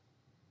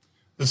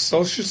 The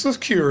Social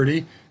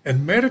Security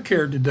and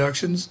Medicare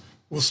deductions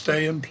will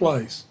stay in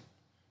place.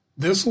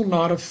 This will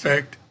not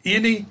affect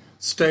any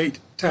state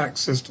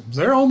tax systems.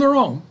 They're on their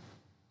own.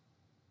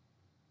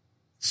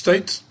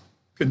 States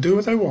can do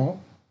what they want.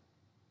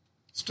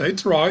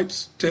 States'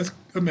 rights, 10th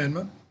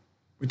Amendment.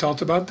 We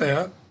talked about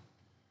that.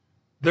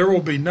 There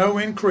will be no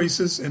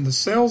increases in the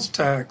sales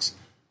tax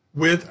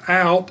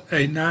without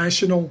a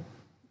national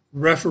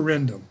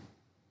referendum.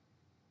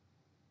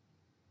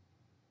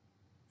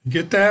 You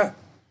get that?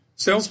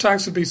 Sales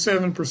tax would be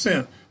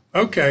 7%.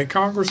 Okay,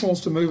 Congress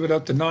wants to move it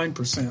up to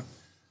 9%.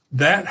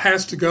 That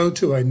has to go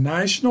to a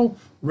national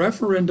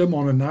referendum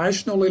on a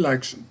national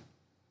election.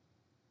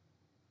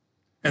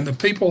 And the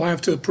people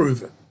have to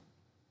approve it.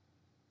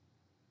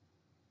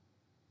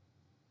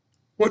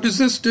 What does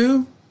this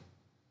do?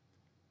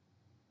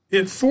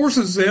 It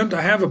forces them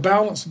to have a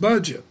balanced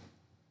budget,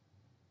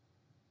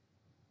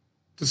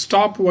 to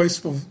stop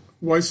wasteful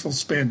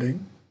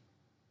spending.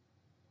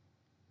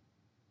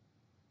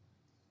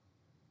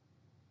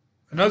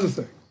 Another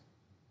thing.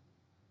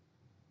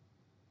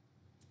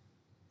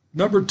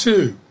 Number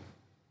 2,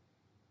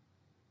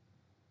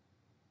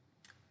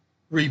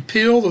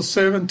 repeal the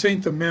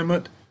 17th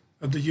Amendment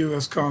of the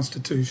U.S.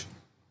 Constitution.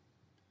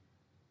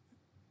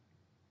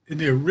 In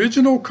the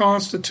original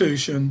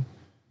Constitution,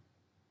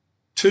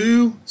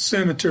 2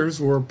 senators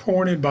were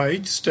appointed by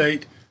each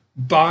state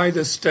by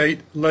the state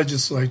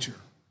legislature.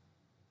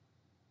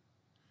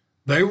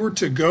 They were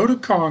to go to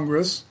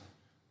Congress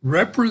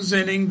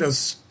representing the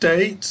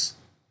state's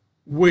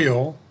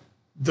will,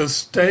 the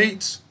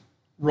state's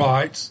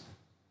rights,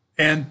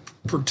 and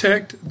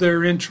protect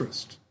their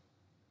interest.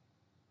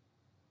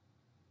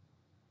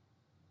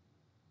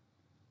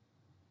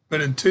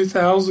 But in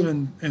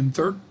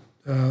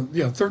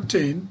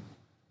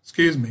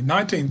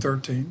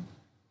 1913,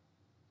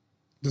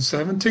 the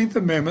 17th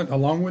Amendment,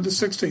 along with the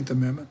 16th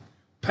Amendment,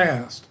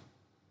 passed,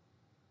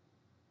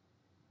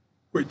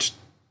 which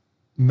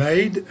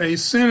made a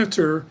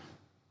senator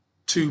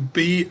to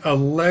be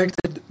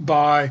elected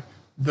by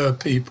the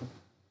people.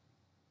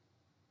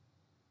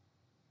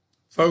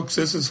 Folks,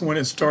 this is when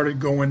it started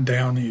going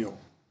downhill.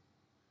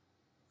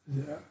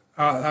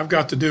 I've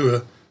got to do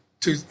a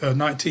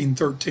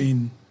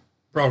 1913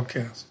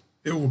 broadcast.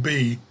 It will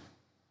be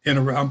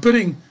I'm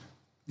putting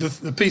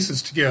the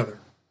pieces together.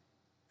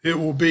 It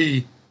will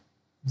be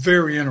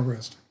very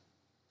interesting.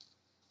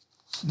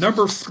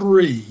 Number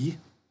 3,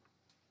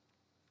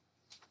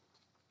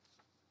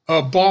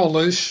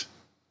 abolish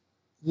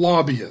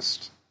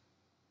lobbyists.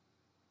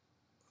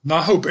 And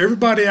I hope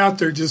everybody out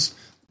there just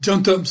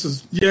jumped up and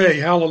says, yay,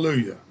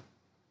 hallelujah.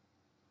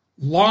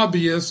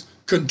 Lobbyists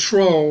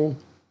control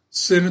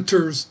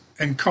senators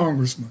and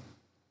congressmen,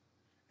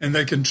 and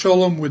they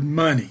control them with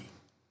money.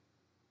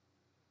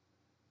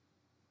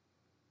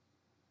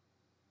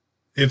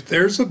 If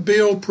there's a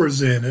bill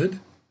presented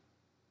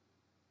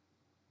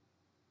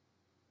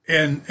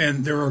and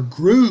there are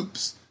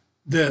groups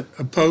that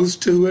oppose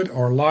to it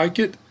or like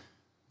it,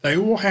 they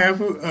will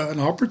have an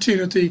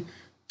opportunity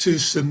to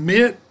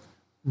submit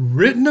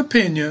written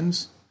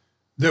opinions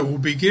that will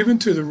be given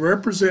to the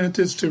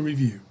representatives to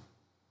review.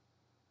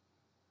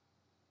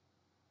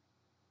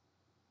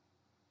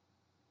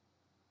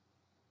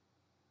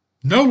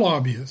 No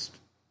lobbyist.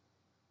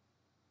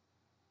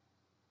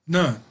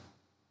 None.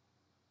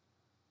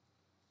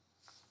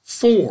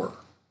 4,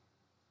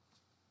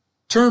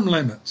 term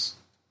limits.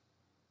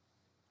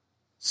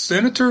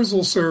 Senators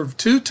will serve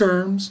 2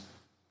 terms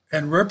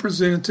and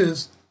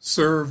representatives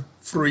serve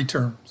 3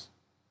 terms.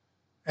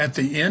 At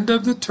the end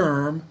of the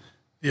term,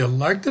 the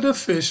elected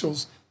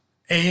officials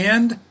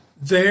and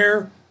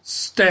their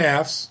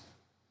staffs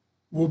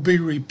will be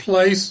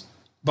replaced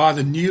by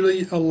the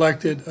newly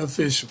elected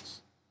officials.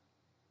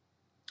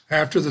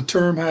 After the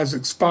term has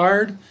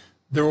expired,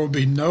 There will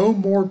be no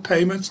more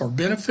payments or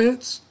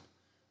benefits.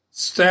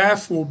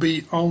 Staff will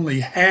be only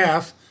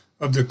half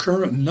of the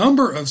current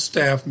number of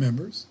staff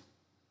members.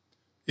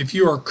 If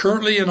you are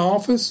currently in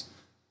office,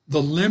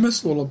 the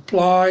limits will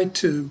apply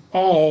to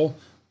all,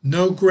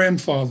 no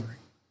grandfathering.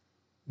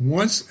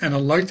 Once an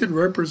elected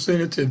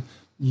representative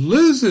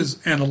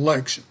loses an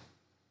election,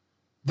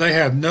 they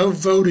have no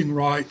voting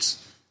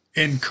rights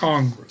in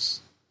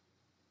Congress.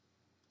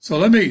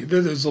 So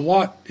there's a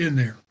lot in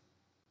there.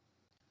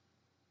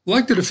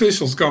 Elected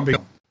officials going to be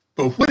gone.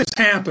 But what has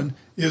happened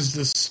is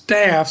the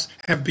staffs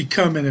have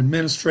become an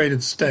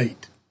administrative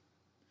state.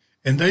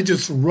 And they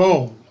just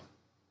roll.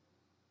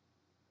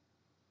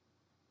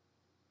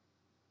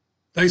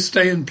 They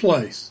stay in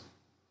place.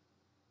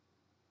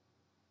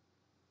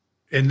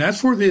 And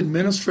that's where the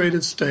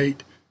administrative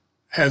state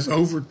has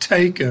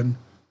overtaken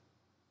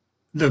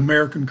the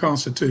American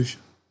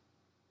Constitution.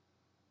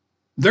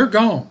 They're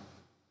gone.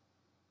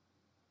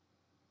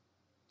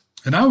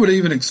 And I would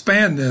even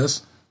expand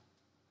this,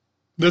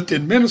 that the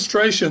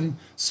administration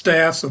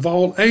staffs of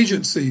all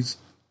agencies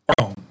are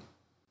gone.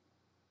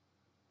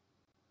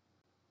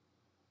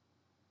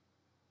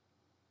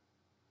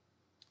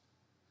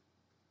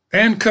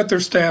 And cut their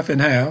staff in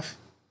half,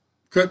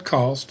 cut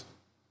cost.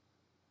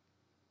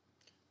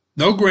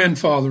 No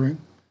grandfathering.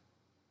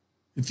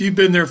 If you've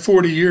been there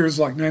 40 years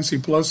like Nancy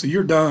Pelosi,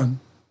 you're done.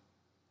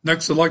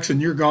 Next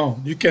election, you're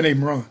gone. You can't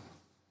even run.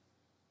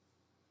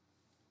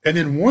 And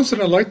then once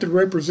an elected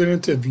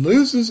representative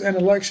loses an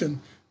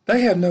election,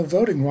 they have no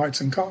voting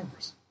rights in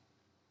Congress.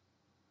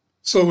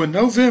 So in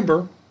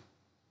November,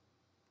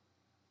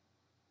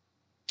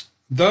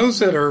 those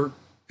that are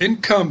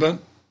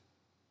incumbent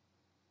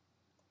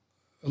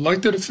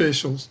elected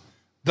officials,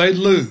 they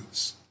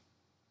lose.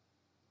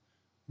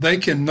 They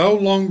can no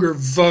longer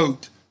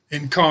vote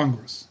in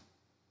Congress.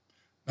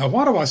 Now,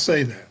 why do I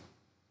say that?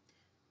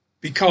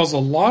 Because a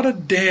lot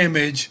of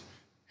damage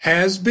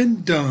has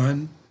been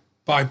done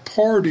by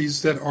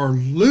parties that are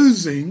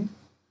losing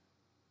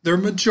their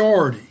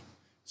majority.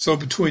 So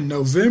between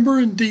November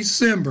and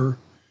December,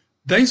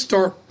 they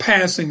start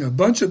passing a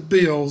bunch of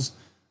bills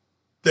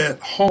that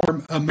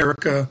harm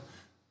America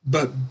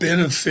but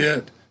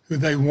benefit who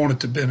they want it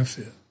to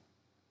benefit.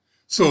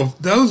 So if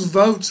those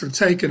votes are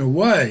taken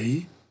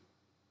away,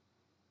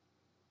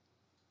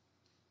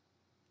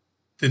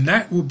 then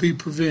that will be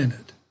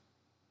prevented.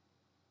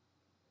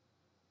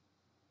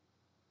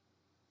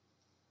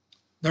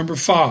 Number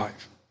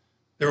 5,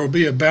 there will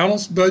be a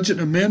balanced budget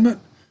amendment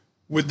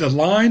with the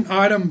line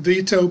item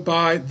vetoed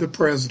by the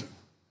president,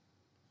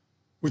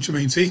 which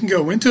means he can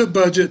go into a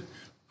budget,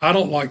 I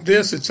don't like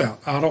this, it's out.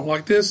 I don't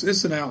like this,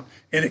 it's an out.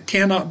 And it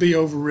cannot be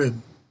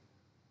overridden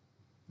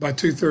by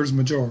 2/3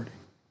 majority.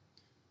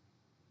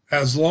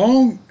 As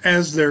long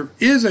as there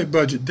is a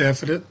budget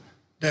deficit,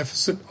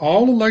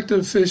 all elected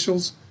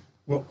officials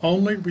will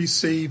only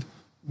receive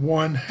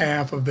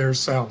 1/2 of their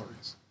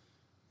salaries.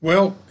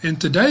 Well, in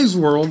today's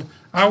world,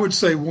 I would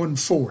say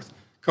 1/4,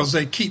 because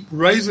they keep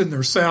raising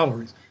their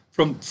salaries.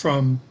 From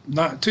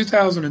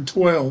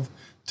 2012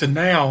 to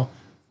now,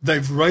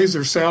 they've raised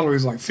their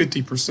salaries like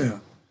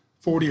 50%,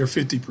 40 or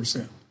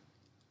 50%.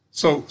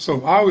 So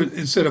I would,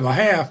 instead of a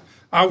half,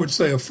 I would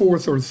say a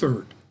fourth or a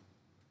third.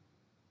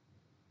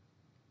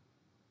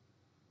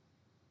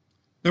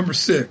 Number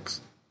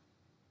 6,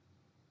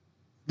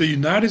 the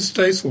United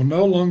States will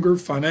no longer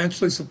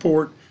financially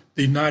support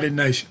the United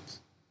Nations.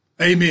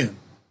 Amen.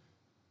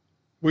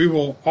 We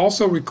will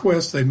also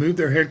request they move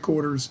their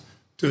headquarters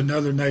to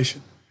another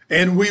nation,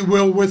 and we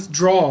will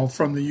withdraw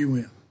from the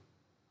UN.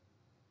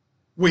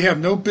 We have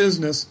no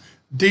business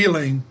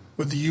dealing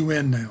with the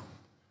UN now.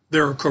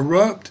 They're a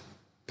corrupt,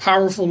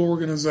 powerful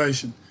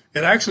organization.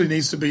 It actually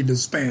needs to be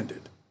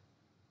disbanded.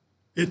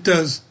 It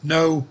does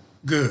no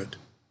good,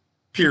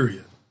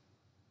 period.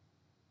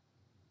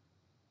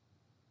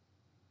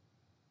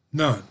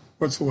 None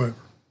whatsoever.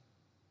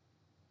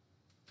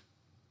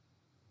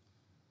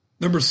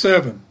 Number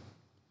 7,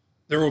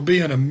 there will be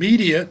an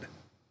immediate,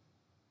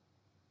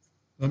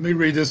 let me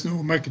read this and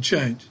we'll make a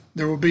change.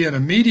 There will be an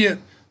immediate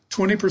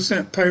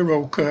 20%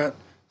 payroll cut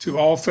to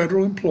all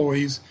federal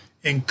employees,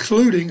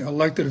 including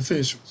elected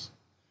officials.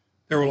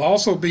 There will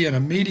also be an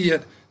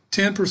immediate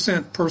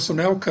 10%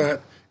 personnel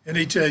cut in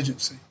each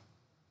agency.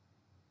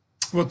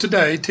 Well,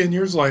 today, 10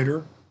 years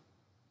later,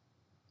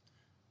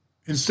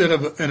 instead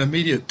of an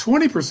immediate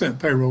 20%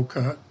 payroll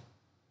cut,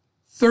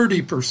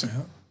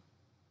 30%,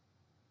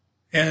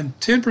 and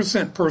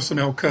 10%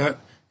 personnel cut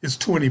is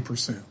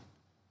 20%.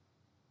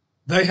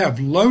 They have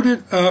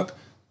loaded up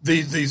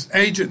these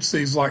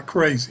agencies like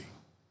crazy.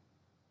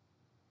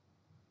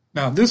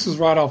 Now, this is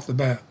right off the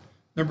bat.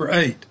 Number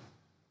 8,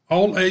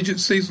 all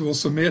agencies will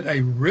submit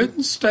a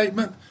written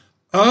statement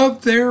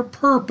of their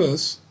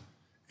purpose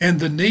and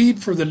the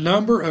need for the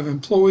number of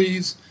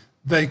employees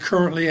they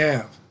currently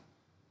have.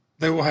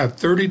 They will have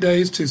 30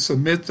 days to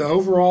submit their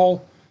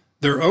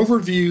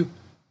overview,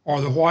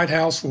 or the White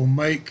House will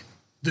make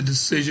the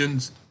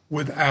decisions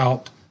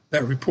without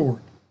that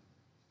report.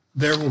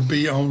 There will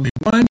be only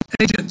one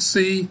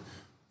agency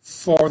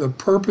for the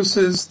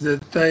purposes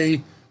that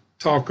they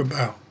talk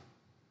about.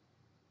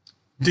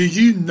 Do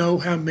you know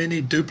how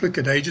many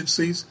duplicate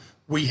agencies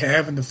we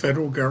have in the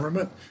federal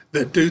government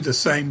that do the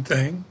same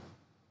thing?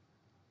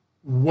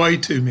 Way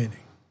too many.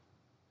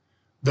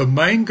 The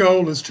main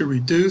goal is to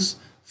reduce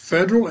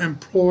federal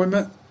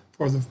employment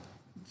for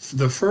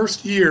the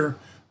first year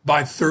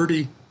by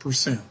 30%.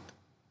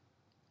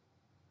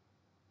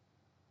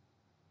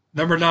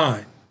 Number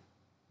 9,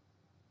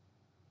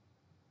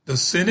 the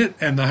Senate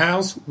and the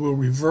House will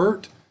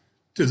revert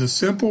to the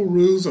simple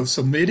rules of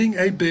submitting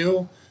a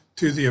bill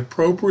to the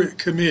appropriate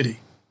committee.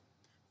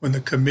 When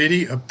the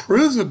committee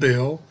approves a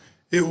bill,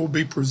 it will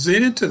be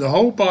presented to the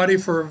whole body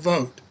for a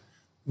vote.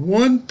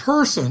 One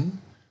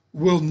person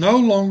will no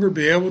longer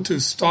be able to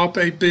stop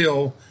a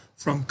bill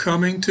from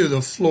coming to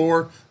the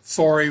floor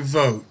for a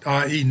vote,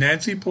 i.e.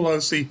 Nancy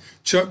Pelosi,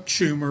 Chuck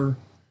Schumer,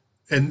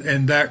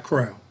 and that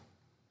crowd.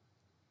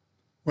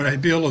 When a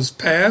bill is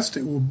passed,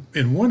 it will,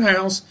 in one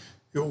house,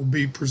 it will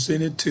be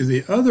presented to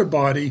the other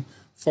body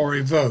for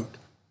a vote.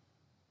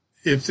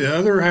 If the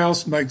other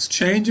house makes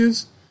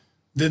changes,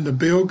 then the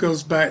bill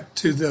goes back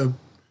to the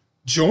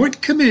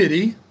joint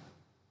committee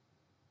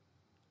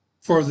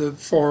for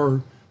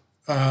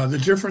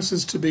the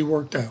differences to be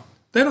worked out.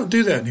 They don't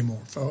do that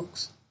anymore,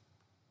 folks.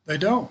 They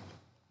don't.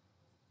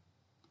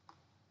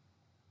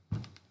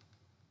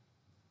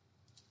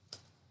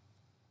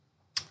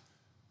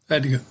 I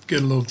had to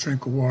get a little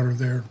drink of water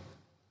there.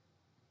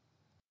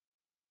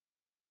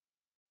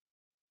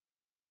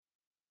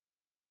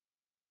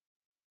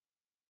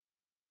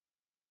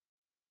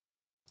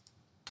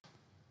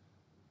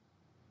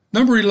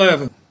 Number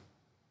 11.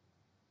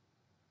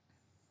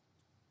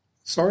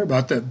 Sorry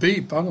about that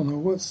beep. I don't know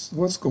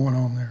what's going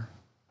on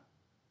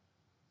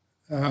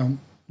there.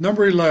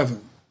 Number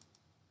 11.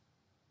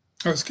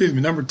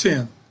 Number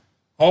 10.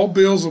 All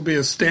bills will be a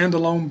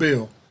standalone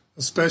bill,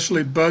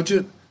 especially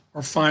budget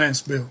or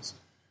finance bills.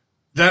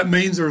 That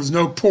means there is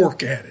no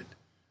pork added.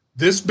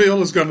 This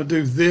bill is going to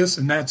do this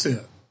and that's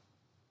it.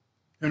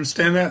 You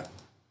understand that?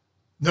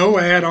 No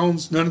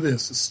add-ons, none of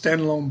this. It's a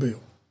standalone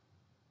bill.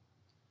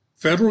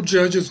 Federal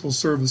judges will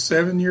serve a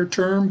 7-year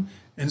term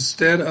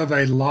instead of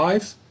a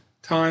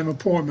lifetime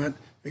appointment,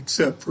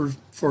 except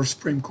for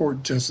Supreme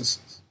Court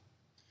justices.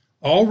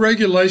 All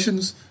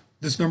regulations,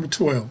 this number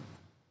 12,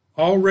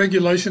 all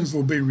regulations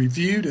will be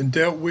reviewed and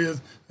dealt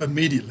with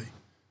immediately.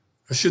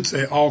 I should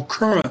say all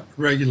current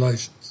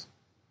regulations.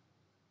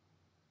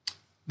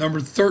 Number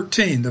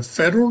 13, the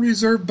Federal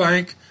Reserve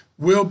Bank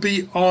will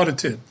be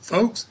audited.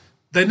 Folks,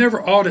 they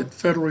never audit the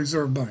Federal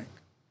Reserve Bank.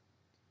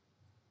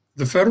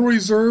 The Federal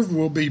Reserve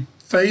will be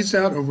phased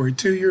out over a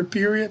 2-year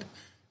period,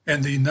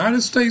 and the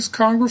United States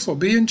Congress will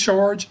be in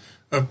charge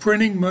of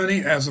printing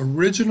money as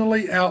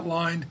originally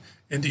outlined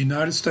in the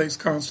United States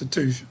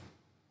Constitution.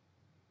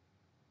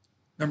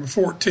 Number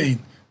 14,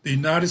 the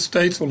United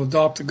States will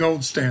adopt the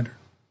gold standard.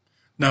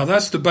 Now,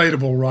 that's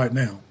debatable right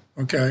now,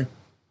 okay?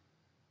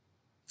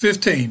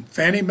 15,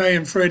 Fannie Mae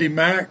and Freddie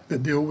Mac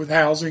that deal with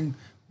housing,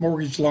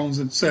 mortgage loans,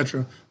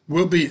 etc.,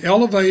 will be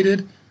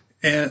elevated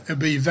and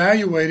be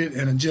evaluated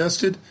and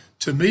adjusted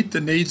to meet the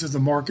needs of the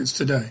markets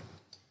today.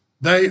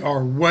 They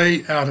are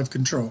way out of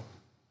control.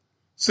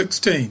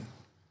 16,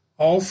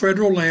 all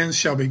federal lands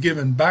shall be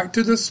given back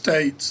to the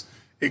states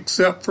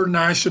except for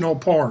national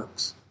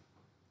parks.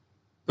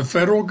 The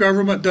federal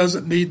government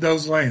doesn't need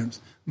those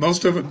lands.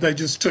 Most of it they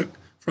just took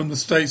from the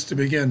states to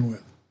begin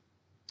with.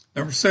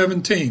 Number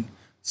 17,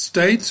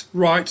 states'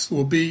 rights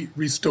will be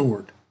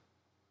restored.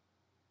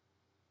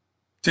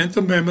 10th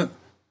Amendment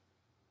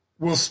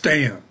will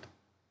stand.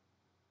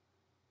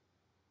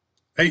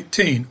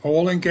 18,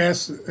 oil and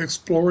gas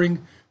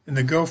exploring in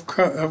the Gulf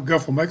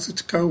of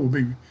Mexico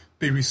will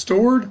be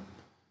restored,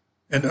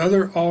 and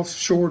other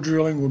offshore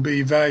drilling will be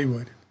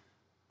evaluated.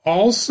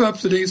 All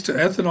subsidies to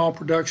ethanol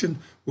production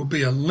will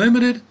be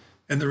limited,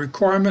 and the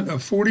requirement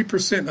of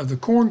 40% of the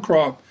corn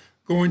crop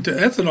going to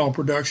ethanol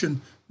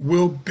production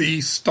will be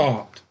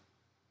stopped.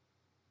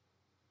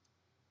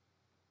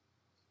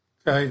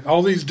 Okay,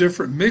 all these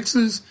different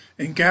mixes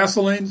and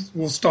gasolines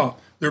will stop.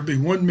 There'll be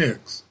one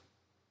mix.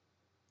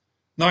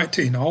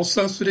 19, all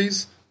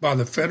subsidies by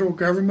the federal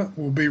government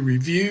will be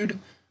reviewed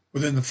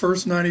within the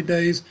first 90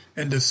 days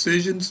and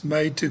decisions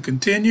made to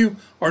continue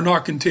or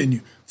not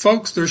continue.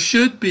 Folks, there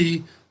should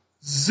be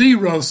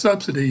 0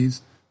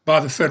 subsidies by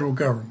the federal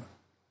government.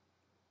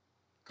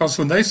 Because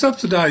when they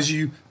subsidize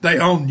you, they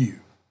own you.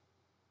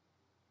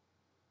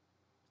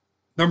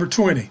 Number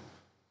 20,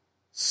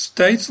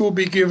 states will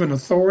be given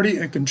authority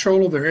and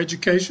control of their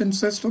education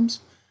systems.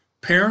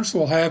 Parents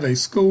will have a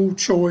school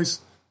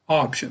choice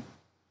option,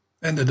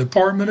 and the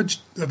Department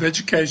of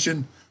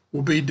Education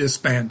will be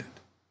disbanded.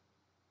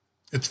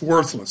 It's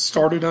worthless.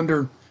 Started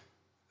under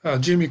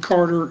Jimmy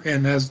Carter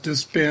and has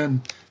just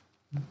been,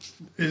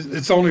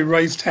 it's only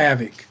raised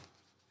havoc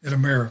in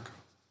America.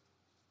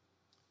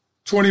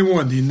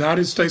 21, the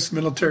United States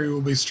military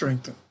will be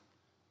strengthened.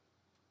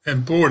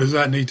 And boy, does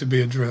that need to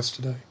be addressed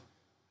today.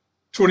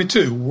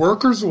 22,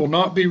 workers will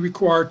not be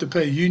required to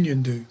pay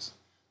union dues.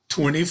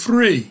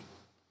 23,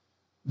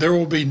 there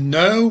will be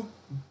no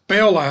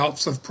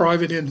bailouts of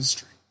private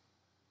industry.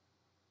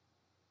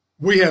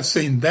 We have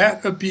seen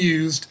that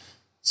abused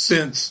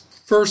since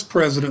first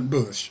President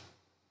Bush.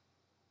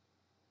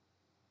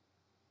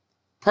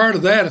 Prior to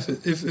that,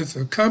 if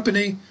a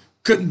company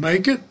couldn't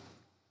make it,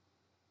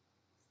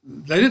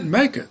 they didn't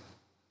make it.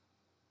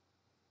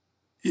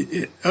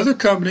 Other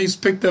companies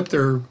picked up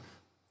their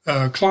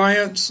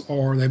clients,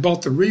 or they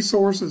bought the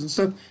resources and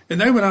stuff, and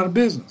they went out of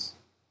business.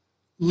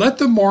 Let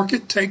the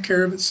market take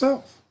care of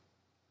itself.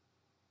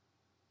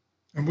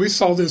 And we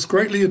saw this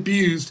greatly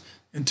abused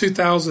in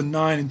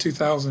 2009 and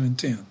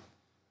 2010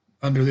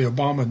 under the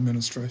Obama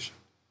administration.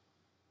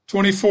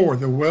 24,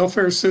 the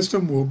welfare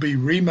system will be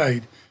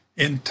remade.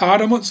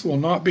 Entitlements will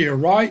not be a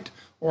right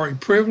or a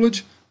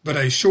privilege, but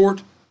a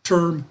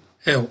short-term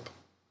help.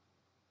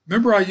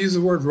 Remember, I used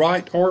the word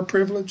right or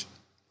privilege,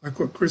 like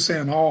what Chris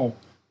Ann Hall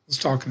was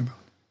talking about.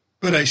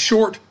 But a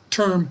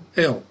short-term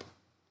help.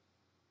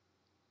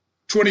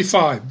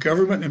 25,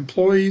 government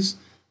employees'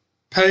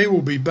 pay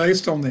will be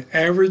based on the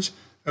average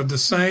of the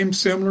same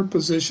similar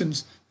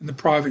positions in the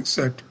private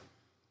sector.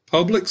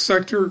 Public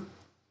sector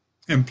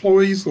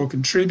employees will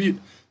contribute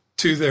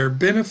to their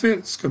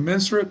benefits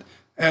commensurate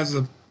as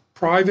the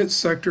private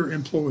sector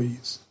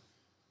employees.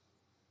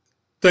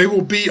 They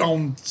will be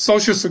on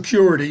Social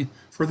Security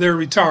for their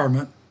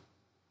retirement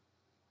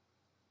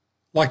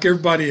like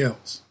everybody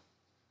else.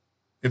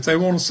 If they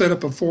want to set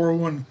up a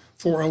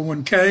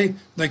 401k,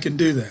 they can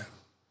do that.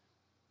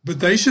 But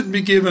they shouldn't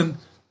be given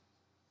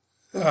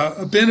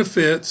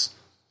benefits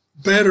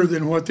better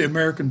than what the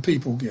American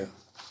people get.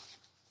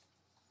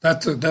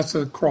 That's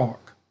a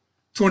crock.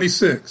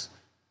 26.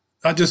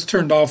 I just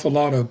turned off a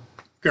lot of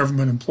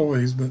government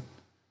employees, but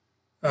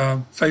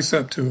face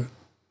up to it.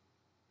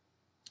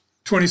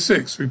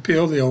 26.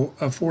 Repeal the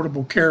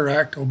Affordable Care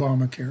Act,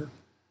 Obamacare.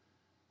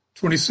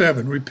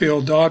 27.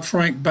 Repeal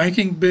Dodd-Frank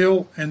banking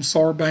bill and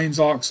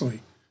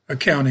Sarbanes-Oxley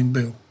accounting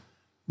bill.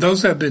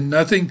 Those have been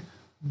nothing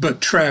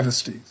but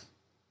travesties.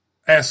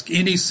 Ask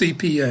any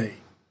CPA.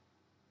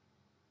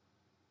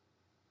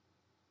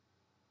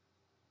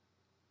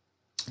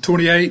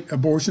 28,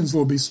 abortions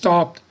will be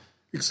stopped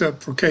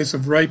except for case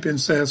of rape,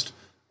 incest,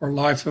 or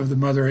life of the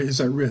mother is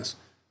at risk.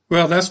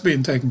 Well, that's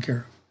being taken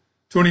care of.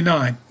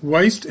 29,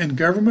 waste in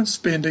government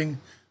spending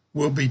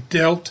will be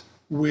dealt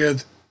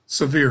with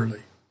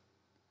severely.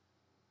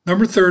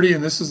 Number 30,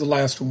 and this is the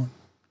last one.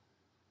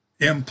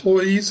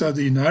 Employees of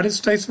the United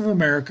States of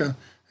America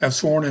have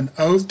sworn an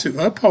oath to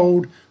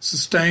uphold,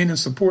 sustain, and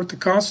support the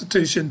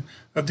Constitution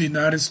of the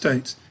United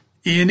States.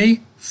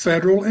 Any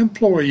federal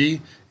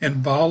employee in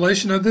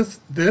violation of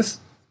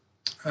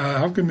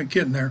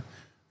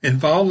in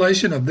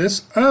violation of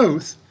this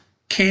oath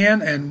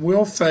can and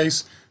will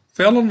face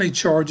felony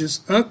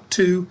charges up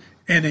to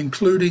and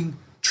including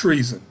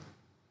treason.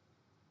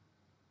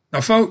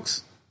 Now,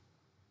 folks,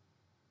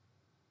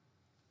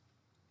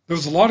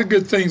 there's a lot of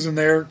good things in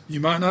there. You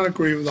might not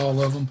agree with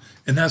all of them,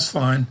 and that's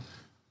fine.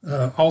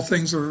 All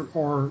things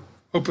are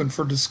open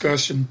for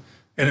discussion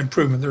and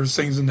improvement. There's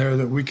things in there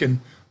that we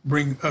can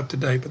bring up to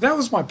date. But that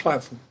was my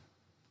platform.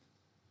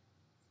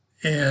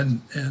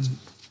 And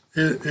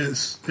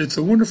it's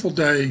a wonderful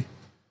day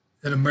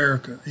in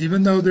America.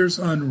 Even though there's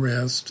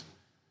unrest,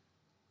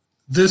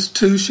 this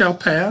too shall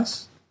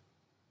pass.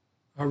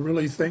 I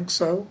really think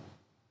so.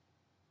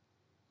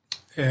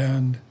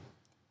 And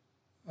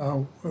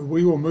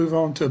we will move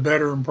on to a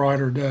better and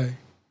brighter day.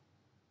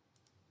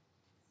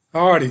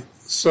 Alrighty,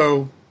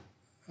 so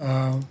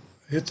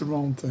hit the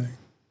wrong thing.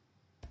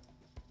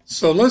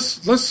 So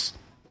let's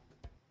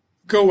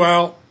go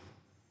out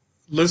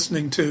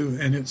listening to,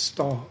 and it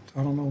stopped.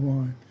 I don't know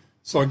why.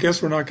 So I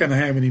guess we're not going to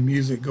have any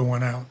music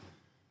going out.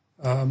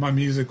 My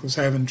music was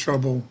having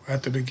trouble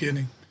at the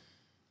beginning.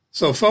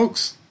 So,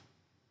 folks,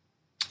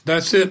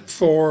 that's it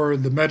for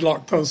the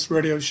Medlock Post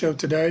radio show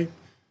today,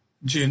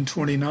 June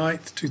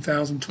 29th,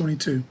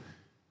 2022.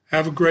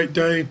 Have a great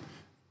day,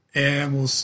 and we'll